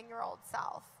 20-something-year-old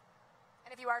self.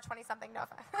 And if you are 20-something, no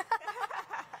offense.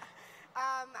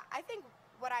 I think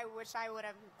what I wish I would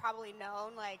have probably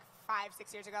known like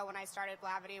 5-6 years ago when I started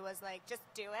Blavity was like, just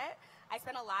do it. I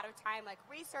spent a lot of time like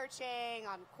researching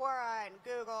on Quora and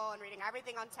Google and reading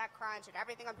everything on TechCrunch and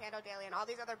everything on Pando Daily and all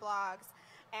these other blogs.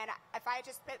 And if I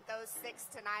just spent those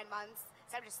 6 to 9 months,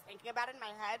 instead of just thinking about it in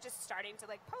my head, just starting to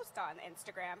like post on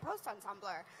Instagram, post on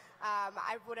Tumblr,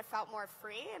 I would have felt more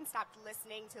free and stopped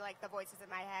listening to like the voices in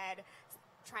my head,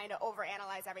 trying to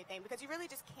overanalyze everything, because you really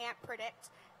just can't predict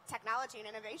technology and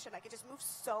innovation. Like, it just moves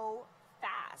so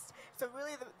fast. So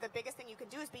really the biggest thing you can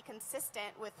do is be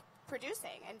consistent with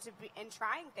producing and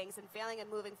trying things and failing and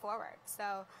moving forward.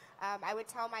 So I would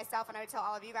tell myself, and I would tell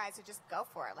all of you guys, to just go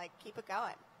for it. Like, keep it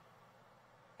going.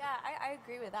 Yeah, I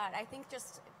agree with that. I think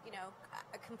just, you know,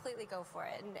 completely go for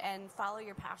it and follow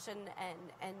your passion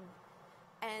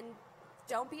and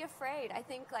don't be afraid. I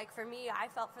think, like, for me, I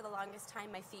felt for the longest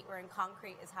time my feet were in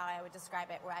concrete is how I would describe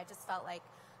it, where I just felt like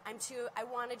I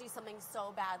want to do something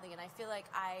so badly, and I feel like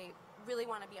I really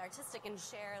want to be artistic and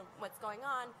share what's going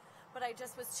on, but I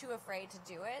just was too afraid to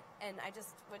do it, and I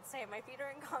just would say my feet are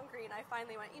in concrete, and I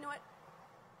finally went, you know what,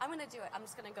 I'm going to do it. I'm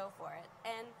just going to go for it,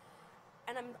 and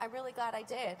I'm really glad I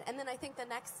did. And then I think the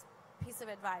next piece of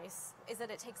advice is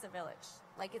that it takes a village.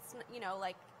 Like, it's, you know,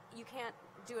 like, you can't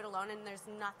do it alone, and there's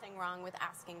nothing wrong with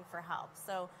asking for help.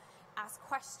 So ask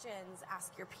questions,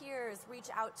 ask your peers, reach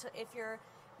out to, if you're,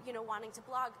 you know, wanting to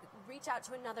blog, reach out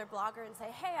to another blogger and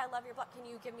say, hey, I love your blog. Can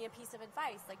you give me a piece of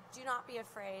advice? Like, do not be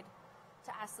afraid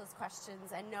to ask those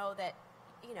questions, and know that,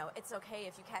 you know, it's okay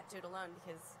if you can't do it alone,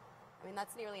 because, I mean,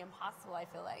 that's nearly impossible, I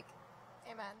feel like.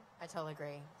 Amen. I totally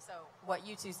agree. So what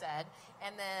you two said.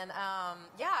 And then,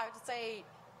 yeah, I would say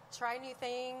try new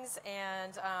things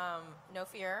and no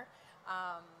fear.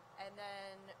 And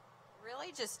then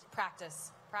really just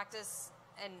practice. Practice,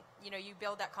 and, you know, you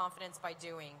build that confidence by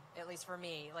doing, at least for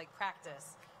me, like,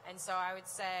 practice. And so I would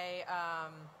say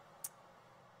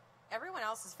everyone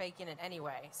else is faking it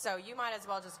anyway. So you might as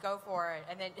well just go for it.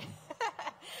 And then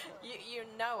you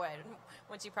know it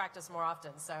once you practice more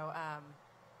often. So,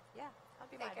 yeah.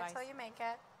 Fake it till you make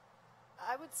it.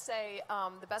 I would say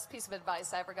the best piece of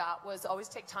advice I ever got was always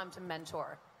take time to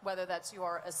mentor, whether that's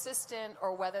your assistant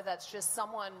or whether that's just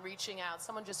someone reaching out.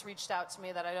 Someone just reached out to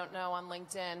me that I don't know on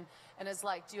LinkedIn and is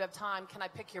like, do you have time? Can I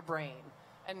pick your brain?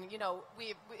 And, you know,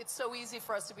 it's so easy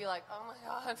for us to be like, oh, my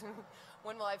God,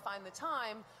 when will I find the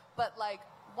time? But, like,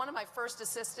 one of my first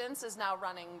assistants is now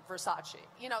running Versace.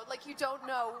 You know, like, you don't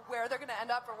know where they're going to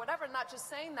end up or whatever. Not just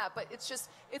saying that, but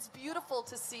it's beautiful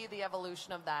to see the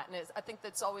evolution of that. And I think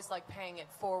that's always like paying it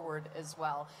forward as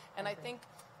well. And I think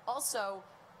also,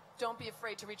 don't be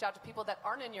afraid to reach out to people that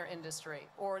aren't in your industry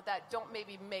or that don't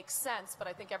maybe make sense. But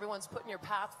I think everyone's put in your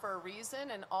path for a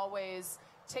reason, and always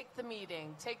take the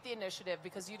meeting, take the initiative,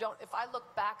 because you don't, if I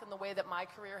look back in the way that my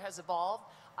career has evolved,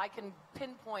 I can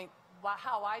pinpoint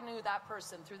how I knew that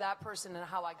person through that person and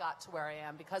how I got to where I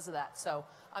am because of that. So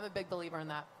I'm a big believer in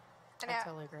that. I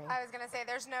totally agree. I was going to say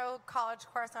there's no college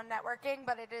course on networking,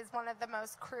 but it is one of the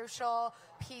most crucial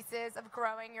pieces of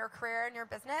growing your career and your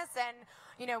business. And,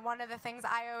 you know, one of the things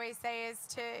I always say is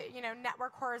to, you know,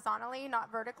 network horizontally,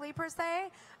 not vertically per se.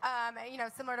 You know,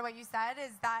 similar to what you said,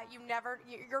 is that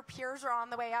your peers are on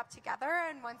the way up together.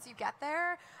 And once you get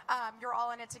there, you're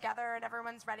all in it together and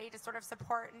everyone's ready to sort of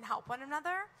support and help one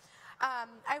another. I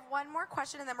have one more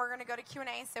question, and then we're going to go to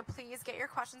Q&A, so please get your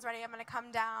questions ready. I'm going to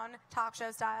come down talk show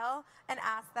style and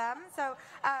ask them. So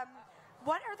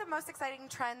what are the most exciting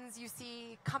trends you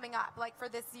see coming up, like for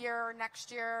this year or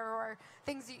next year, or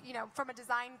things, you know, from a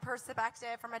design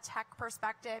perspective, from a tech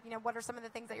perspective, you know, what are some of the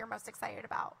things that you're most excited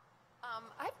about?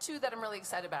 I have two that I'm really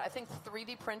excited about. I think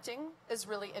 3D printing is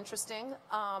really interesting,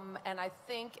 and I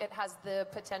think it has the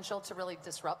potential to really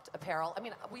disrupt apparel. I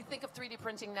mean, we think of 3D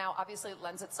printing now, obviously it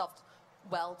lends itself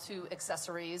well to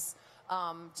accessories,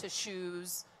 to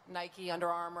shoes. Nike, Under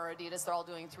Armour, Adidas, they're all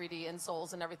doing 3D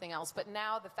insoles and everything else. But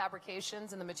now the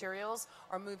fabrications and the materials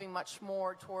are moving much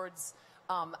more towards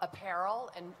apparel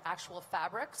and actual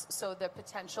fabrics. So the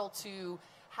potential to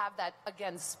have that,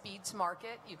 again, speed to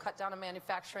market, you cut down a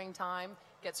manufacturing time,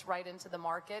 gets right into the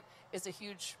market, is a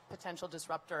huge potential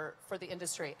disruptor for the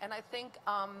industry. And I think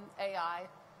AI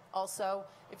also,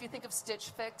 if you think of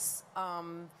Stitch Fix,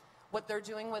 what they're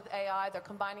doing with AI, they're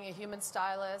combining a human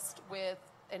stylist with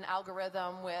an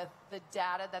algorithm, with the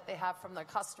data that they have from their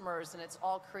customers, and it's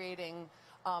all creating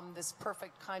this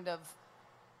perfect kind of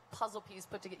puzzle piece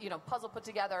put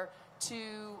together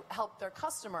to help their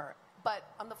customer. But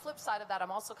on the flip side of that, I'm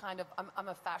also I'm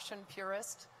a fashion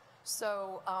purist.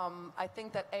 So I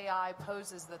think that AI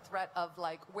poses the threat of,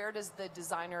 like, where does the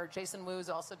designer, Jason Wu's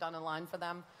also done a line for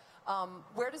them,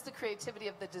 where does the creativity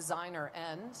of the designer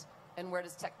end and where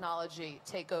does technology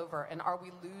take over? And are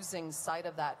we losing sight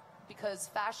of that? Because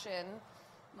fashion,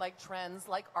 like trends,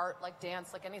 like art, like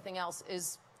dance, like anything else,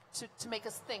 is to make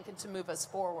us think and to move us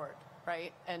forward,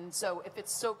 right? And so if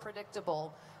it's so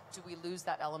predictable, do we lose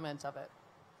that element of it?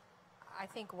 I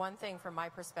think one thing from my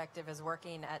perspective as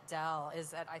working at Dell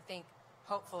is that I think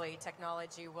hopefully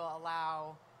technology will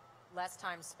allow less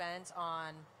time spent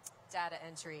on data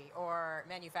entry or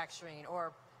manufacturing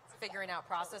or figuring out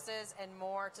processes and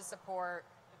more to support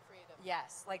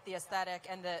yes, like the aesthetic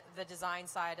and the design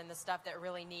side and the stuff that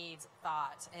really needs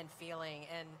thought and feeling.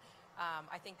 And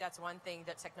I think that's one thing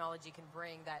that technology can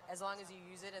bring, that as long as you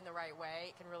use it in the right way,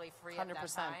 it can really free up that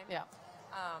time. Yeah.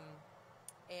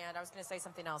 And I was going to say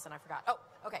something else and I forgot. Oh,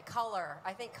 okay, color.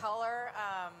 I think color,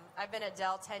 I've been at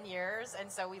Dell 10 years, and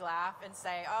so we laugh and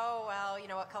say, oh, well, you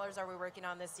know, what colors are we working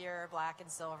on this year? Black and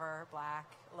silver,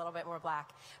 black, a little bit more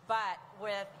black. But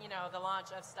with, you know, the launch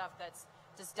of stuff that's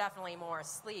just definitely more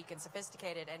sleek and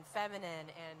sophisticated and feminine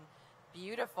and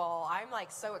beautiful, I'm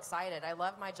like so excited. I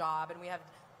love my job, and we have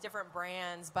different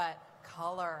brands, but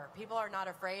color. People are not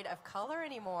afraid of color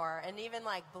anymore, and even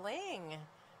like bling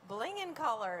in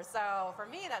color. So for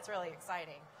me, that's really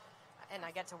exciting. And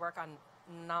I get to work on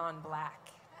non-black.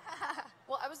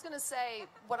 Well, I was going to say,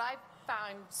 what I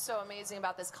found so amazing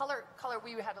about this color,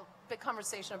 we had a big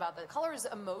conversation about that. Color is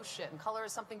emotion. Color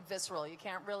is something visceral. You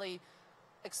can't really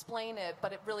explain it,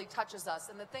 but it really touches us.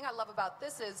 And the thing I love about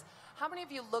this is, how many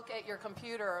of you look at your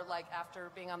computer, like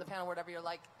after being on the panel or whatever, you're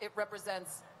like, it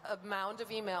represents a mound of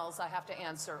emails I have to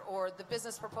answer, or the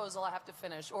business proposal I have to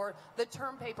finish, or the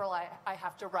term paper I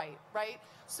have to write, right?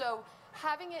 So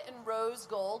having it in rose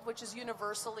gold, which is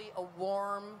universally a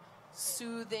warm,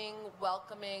 soothing,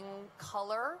 welcoming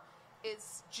color,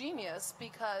 is genius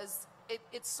because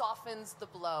it softens the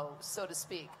blow, so to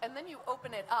speak. And then you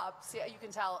open it up. See, you can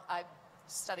tell I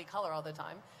study color all the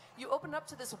time. You open up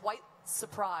to this white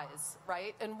surprise,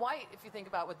 right? And white, if you think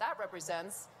about what that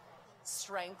represents,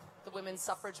 strength, the women's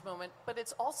suffrage movement, but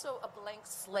it's also a blank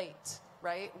slate,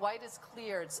 right? White is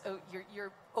clear. It's,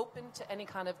 you're open to any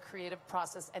kind of creative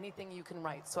process, anything you can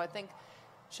write. So I think,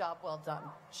 job well done.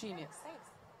 Genius. Thanks.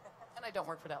 And I don't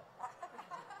work for Dell.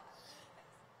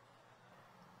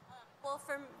 Well,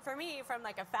 for me, from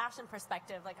like a fashion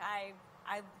perspective, like I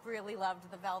really loved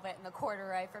the velvet and the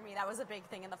corduroy. For me, that was a big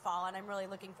thing in the fall, and I'm really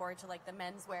looking forward to like the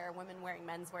menswear, women wearing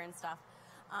menswear and stuff.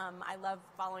 I love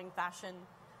following fashion.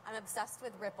 I'm obsessed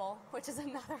with Ripple, which is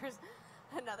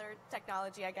another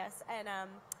technology, I guess. And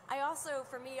I also,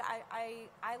 for me,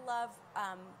 I love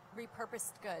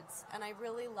repurposed goods, and I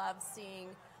really love seeing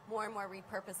more and more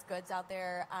repurposed goods out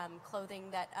there. Clothing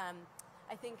that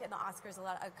I think in the Oscars,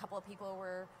 a couple of people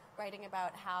were writing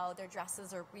about how their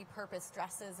dresses are repurposed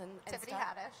dresses and Tiffany stuff.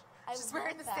 Haddish. She's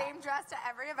wearing the same dress to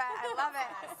every event. I love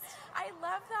it. I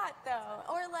love that,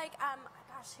 though. Or like,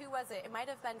 gosh, who was it? It might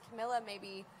have been Camilla,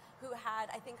 maybe, who had,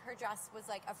 I think her dress was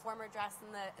like a former dress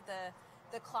in the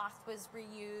the cloth was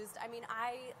reused. I mean,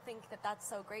 I think that that's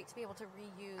so great to be able to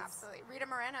reuse. Absolutely. Rita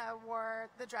Moreno wore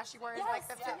the dress she wore in Yes, like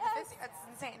the 50s. yes. It's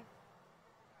insane.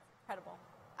 Incredible.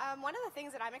 One of the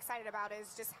things that I'm excited about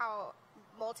is just how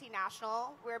multinational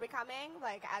we're becoming.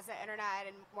 Like, as the internet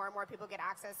and more people get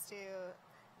access to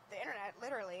the internet,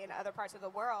 literally, in other parts of the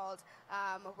world,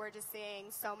 we're just seeing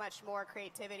so much more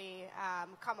creativity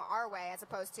come our way, as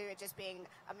opposed to it just being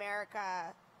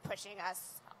America pushing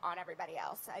us on everybody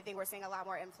else. I think we're seeing a lot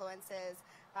more influences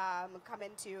come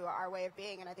into our way of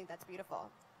being, and I think that's beautiful.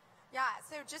 Yeah,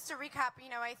 so just to recap,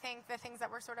 I think the things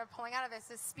that we're sort of pulling out of this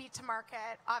is speed to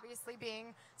market, obviously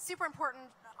being super important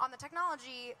on the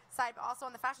technology side, but also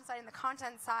on the fashion side and the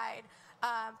content side.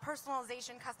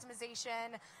 Personalization,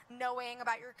 customization, knowing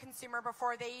about your consumer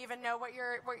before they even know what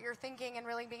you're thinking, and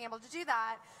really being able to do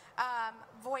that.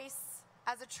 Voice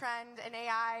as a trend, and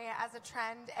AI as a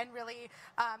trend, and really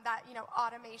that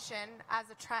automation as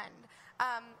a trend.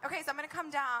 Okay, so I'm going to come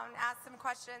down, ask some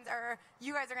questions, or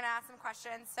you guys are going to ask some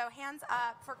questions. So hands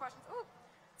up for questions. Ooh,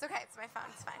 it's okay. It's my phone.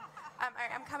 It's fine. All right,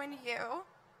 I'm coming to you.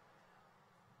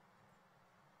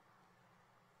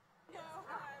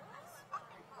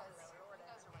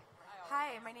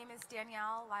 Hi, my name is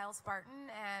Danielle Lyles-Barton,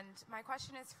 and my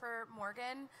question is for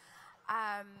Morgan.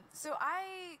 So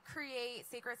I create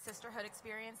sacred sisterhood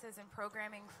experiences and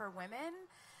programming for women,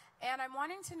 and I'm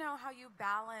wanting to know how you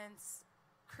balance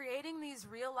creating these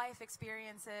real-life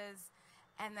experiences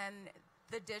and then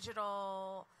the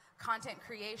digital content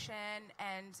creation,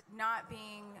 and not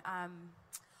being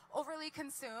overly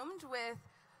consumed with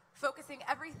focusing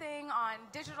everything on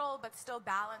digital, but still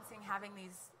balancing having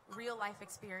these real-life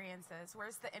experiences.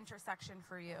 Where's the intersection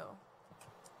for you?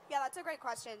 Yeah, that's a great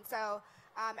question. So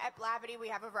at Blavity, we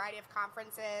have a variety of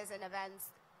conferences and events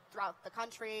throughout the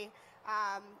country.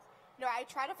 I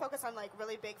try to focus on like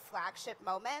really big flagship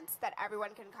moments that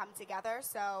everyone can come together.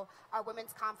 So our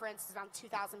women's conference is around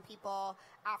 2,000 people.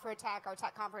 Afrotech, our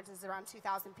tech conference, is around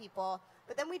 2,000 people.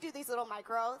 But then we do these little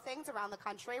micro things around the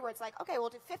country where it's like, okay, we'll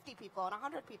do 50 people and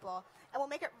 100 people, and we'll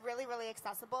make it really, really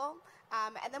accessible.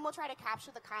 And then we'll try to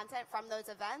capture the content from those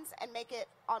events and make it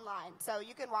online. So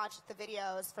you can watch the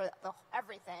videos for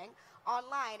everything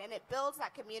online, and it builds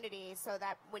that community so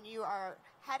that when you are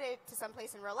headed to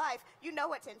someplace in real life, you know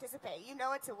what to anticipate. You know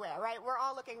what to wear, right? We're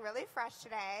all looking really fresh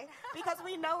today because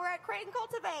we know we're at Create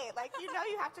Cultivate. Like, you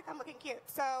have to come looking cute.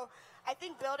 So I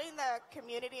think building the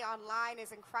community online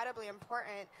is incredibly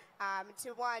important to,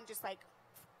 one, just like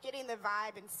getting the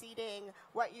vibe and seeding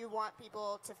what you want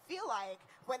people to feel like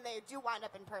when they do wind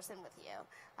up in person with you.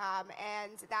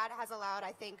 And that has allowed,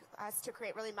 I think, us to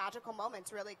create really magical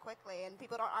moments really quickly. And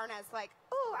people aren't as like,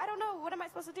 oh, I don't know, what am I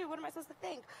supposed to do? What am I supposed to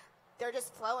think? They're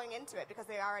just flowing into it because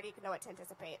they already know what to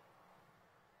anticipate.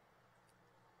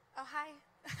 Oh, hi.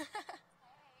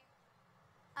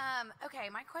 Okay,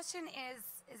 my question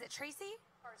is it Tracy?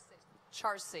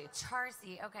 Charcy.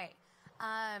 Charcy, okay.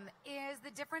 Is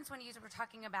the difference when you were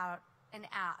talking about an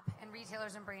app and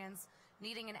retailers and brands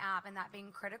needing an app and that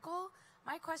being critical?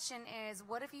 My question is,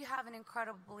 what if you have an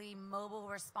incredibly mobile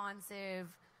responsive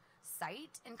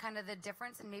site, and kind of the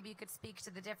difference, and maybe you could speak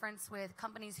to the difference with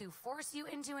companies who force you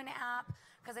into an app?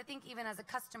 Because I think even as a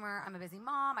customer, I'm a busy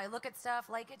mom, I look at stuff,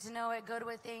 like it to know it, go to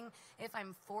a thing. If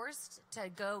I'm forced to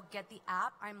go get the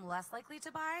app, I'm less likely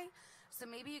to buy. So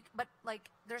maybe, but like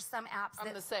there's some apps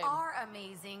that are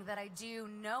amazing that I do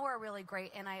know are really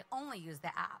great, and I only use the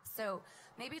app. So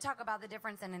maybe talk about the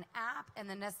difference in an app and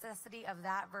the necessity of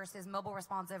that versus mobile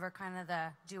responsive, or kind of the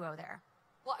duo there.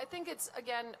 Well, I think it's,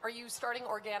 again, are you starting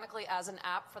organically as an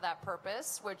app for that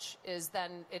purpose, which is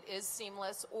then it is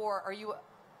seamless, or are you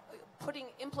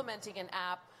implementing an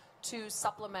app to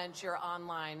supplement your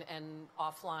online and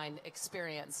offline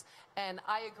experience? And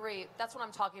I agree, that's what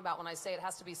I'm talking about when I say it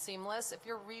has to be seamless. If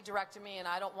you're redirecting me and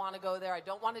I don't want to go there, I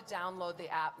don't want to download the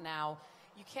app now,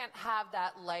 you can't have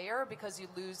that layer because you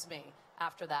lose me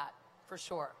after that, for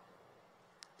sure.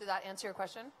 Did that answer your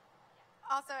question?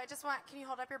 Also, can you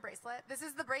hold up your bracelet? This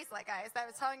is the bracelet, guys, that I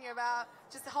was telling you about.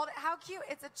 Just hold it. How cute.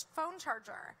 It's a phone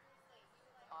charger.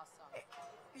 Awesome.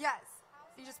 Yes.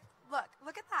 You just,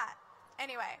 look at that.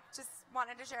 Anyway, just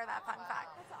wanted to share that fun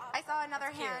fact. Awesome. I saw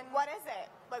another hand. What is it?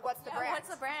 Like, what's the brand?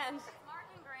 What's the brand? Mark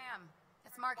and Graham.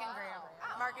 It's Mark and Graham.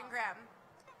 Mark and Graham.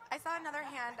 I saw another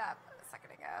hand up a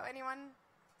second ago. Anyone?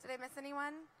 Did I miss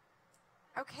anyone?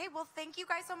 Okay, well, thank you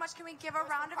guys so much. Can we give a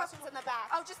round of applause? Questions in the back.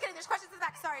 Oh, just kidding. There's questions in the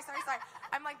back. Sorry.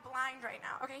 I'm like blind right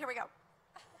now. Okay, here we go.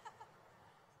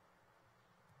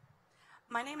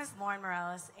 My name is Lauren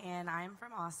Morales, and I'm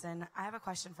from Austin. I have a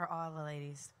question for all the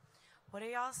ladies. What do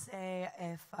y'all say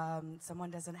if someone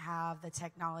doesn't have the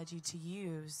technology to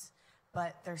use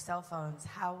but their cell phones.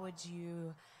 How would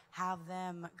you have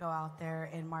them go out there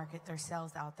and market their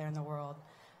sales out there in the world?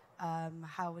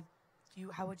 How would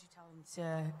you tell them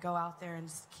to go out there and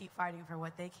just keep fighting for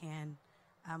what they can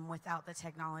without the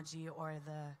technology or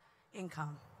the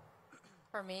income?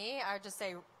 For me, I would just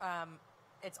say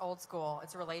it's old school.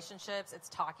 It's relationships. It's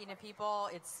talking to people.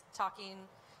 It's talking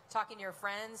to your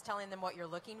friends, telling them what you're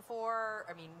looking for.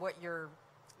 I mean, what your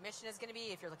mission is going to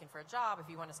be. If you're looking for a job, if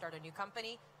you want to start a new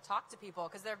company, talk to people.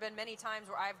 Because there have been many times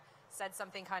where I've said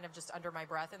something kind of just under my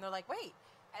breath, and they're like, wait.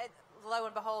 And lo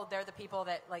and behold, they're the people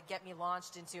that like get me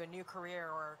launched into a new career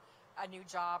or a new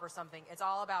job or something. It's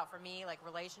all about, for me, like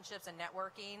relationships and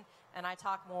networking. And I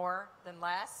talk more than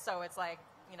less. So it's like,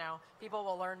 people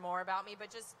will learn more about me, but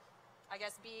just, I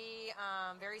guess, be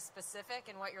very specific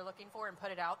in what you're looking for and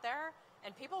put it out there.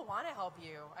 And people want to help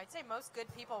you. I'd say most good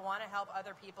people want to help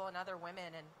other people and other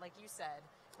women. And like you said,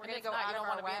 we're going to go out of our way. You don't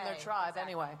want to be in their tribe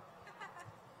anyway.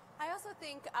 I also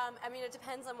think, it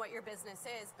depends on what your business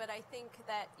is, but I think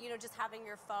that, just having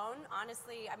your phone,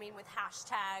 honestly, with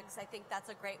hashtags, I think that's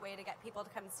a great way to get people to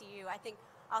come see you. I think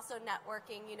also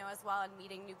networking, as well, and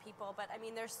meeting new people. But,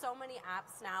 there's so many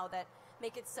apps now that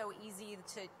make it so easy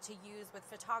to use with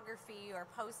photography or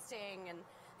posting, and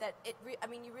that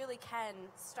you really can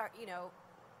start,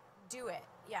 do it.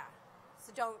 Yeah.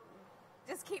 So don't,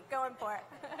 just keep going for it.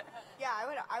 Yeah,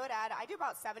 I would add, I do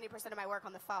about 70% of my work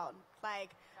on the phone.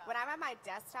 Like, when I'm at my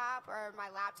desktop or my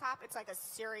laptop, it's like a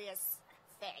serious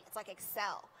thing. It's like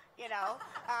Excel,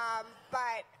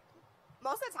 but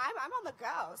most of the time, I'm on the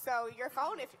go. So your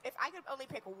phone, if I could only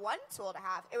pick one tool to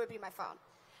have, it would be my phone.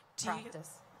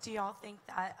 Do y'all think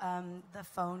that the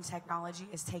phone technology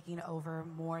is taking over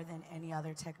more than any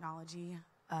other technology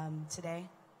today?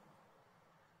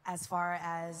 As far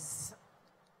as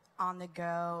on the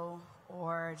go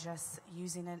or just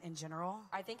using it in general?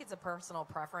 I think it's a personal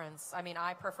preference.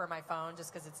 I prefer my phone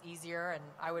just because it's easier, and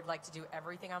I would like to do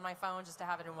everything on my phone just to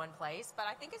have it in one place. But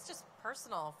I think it's just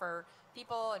personal for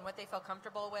people and what they feel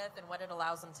comfortable with and what it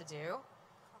allows them to do.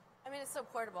 It's so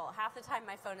portable. Half the time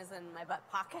my phone is in my butt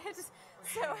pocket.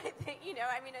 So I think,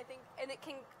 I think, and it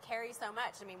can carry so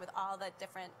much. with all the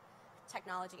different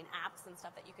technology and apps and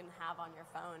stuff that you can have on your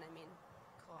phone.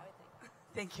 Cool. I would think.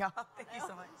 Thank y'all. Thank you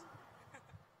so much.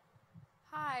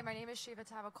 Hi, my name is Shiva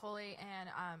Tavakoli, and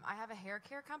I have a hair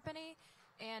care company.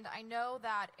 And I know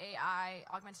that AI,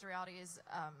 augmented reality, is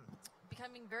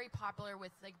becoming very popular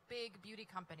with big beauty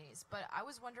companies. But I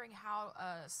was wondering how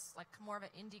more of an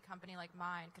indie company like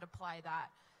mine could apply that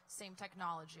same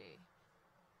technology.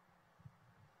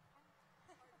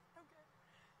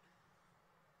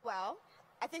 Well,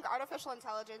 I think artificial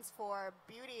intelligence for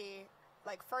beauty,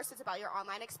 first it's about your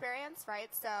online experience, right?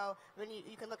 So when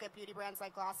you can look at beauty brands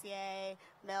like Glossier,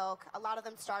 Milk, a lot of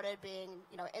them started being,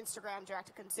 Instagram direct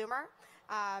to consumer.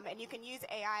 And you can use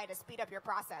AI to speed up your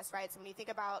process, right? So when you think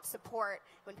about support,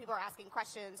 when people are asking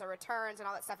questions or returns and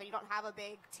all that stuff, and you don't have a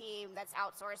big team that's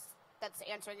outsourced that's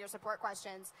answering your support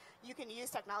questions, you can use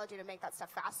technology to make that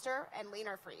stuff faster and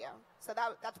leaner for you. So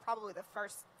that's probably the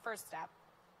first step.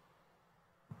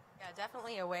 Yeah,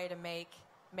 definitely a way to make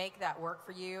that work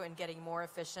for you and getting more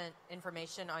efficient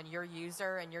information on your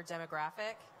user and your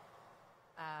demographic.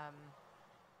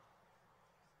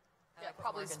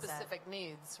 Probably specific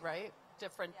needs, right?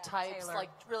 Different types, tailored.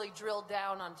 Really drill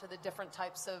down onto the different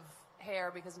types of hair,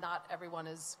 because not everyone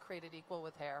is created equal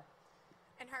with hair.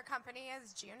 And her company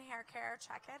is June Hair Care.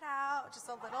 Check it out. Just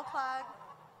a little plug.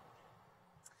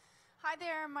 Hi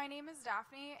there, my name is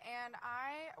Daphne, and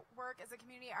I work as a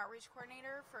community outreach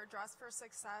coordinator for Dress for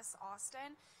Success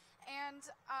Austin. And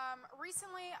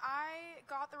recently I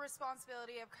got the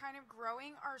responsibility of kind of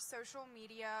growing our social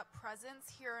media presence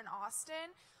here in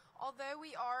Austin. Although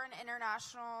we are an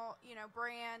international,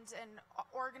 brand and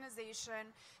organization,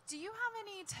 do you have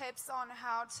any tips on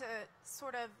how to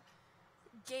sort of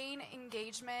gain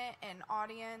engagement and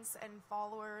audience and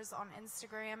followers on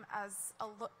Instagram as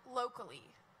locally?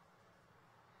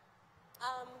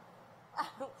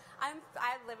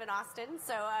 I live in Austin,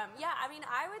 so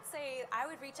I would say I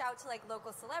would reach out to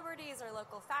local celebrities or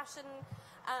local fashion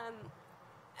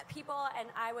people, and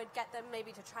I would get them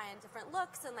maybe to try on different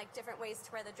looks and different ways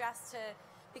to wear the dress,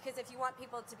 because if you want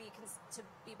people to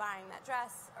be buying that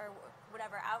dress or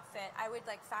whatever outfit, I would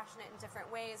fashion it in different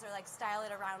ways, or style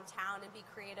it around town and be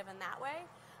creative in that way.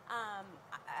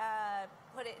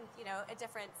 Put it in a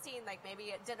different scene,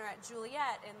 maybe at dinner at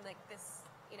Juliet in this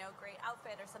great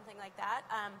outfit or something like that.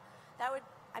 That would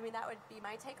be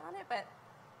my take on it. But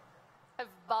I've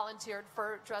volunteered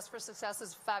for Dress for Success.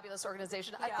 Is a fabulous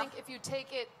organization. Yeah. I think if you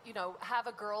take it, have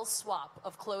a girls swap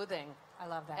of clothing. I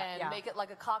love that. And make it like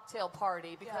a cocktail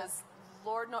party, because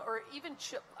Lord, no, or even,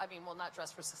 not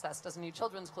Dress for Success doesn't need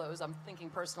children's clothes, I'm thinking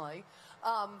personally.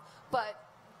 But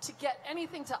to get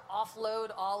anything to offload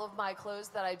all of my clothes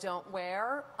that I don't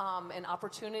wear, an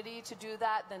opportunity to do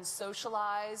that, then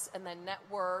socialize and then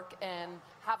network and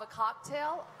have a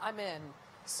cocktail, I'm in.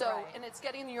 So, Right. and it's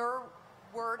getting your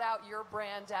word out, your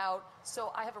brand out,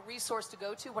 so I have a resource to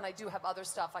go to when I do have other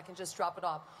stuff. I can just drop it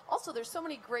off. Also, there's so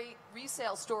many great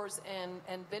resale stores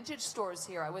and vintage stores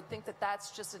here. I would think that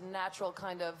that's just a natural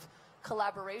kind of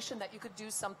collaboration that you could do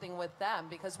something with them,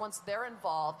 because once they're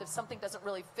involved, if something doesn't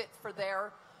really fit for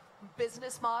their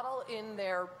business model in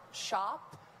their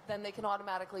shop, then they can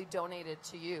automatically donate it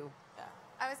to you.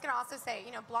 I was going to also say,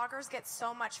 bloggers get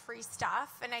so much free stuff,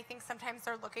 and I think sometimes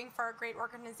they're looking for a great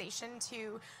organization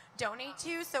to donate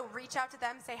to. So reach out to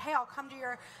them, say, hey, I'll come to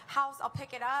your house, I'll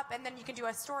pick it up, and then you can do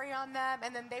a story on them,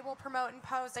 and then they will promote and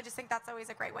post. I just think that's always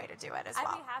a great way to do it as well.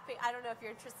 I'd be happy. I don't know if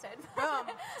you're interested. Boom.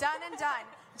 Done and done.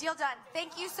 Deal done.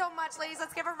 Thank you so much, ladies.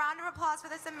 Let's give a round of applause for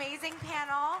this amazing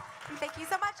panel. And thank you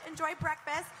so much. Enjoy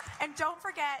breakfast. And don't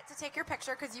forget to take your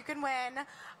picture, because you can win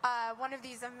one of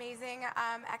these amazing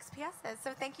XPSs.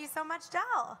 So thank you so much,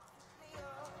 Dell.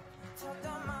 Tugged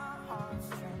on my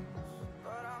heartstrings,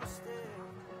 but I'm still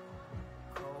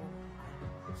cold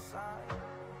inside.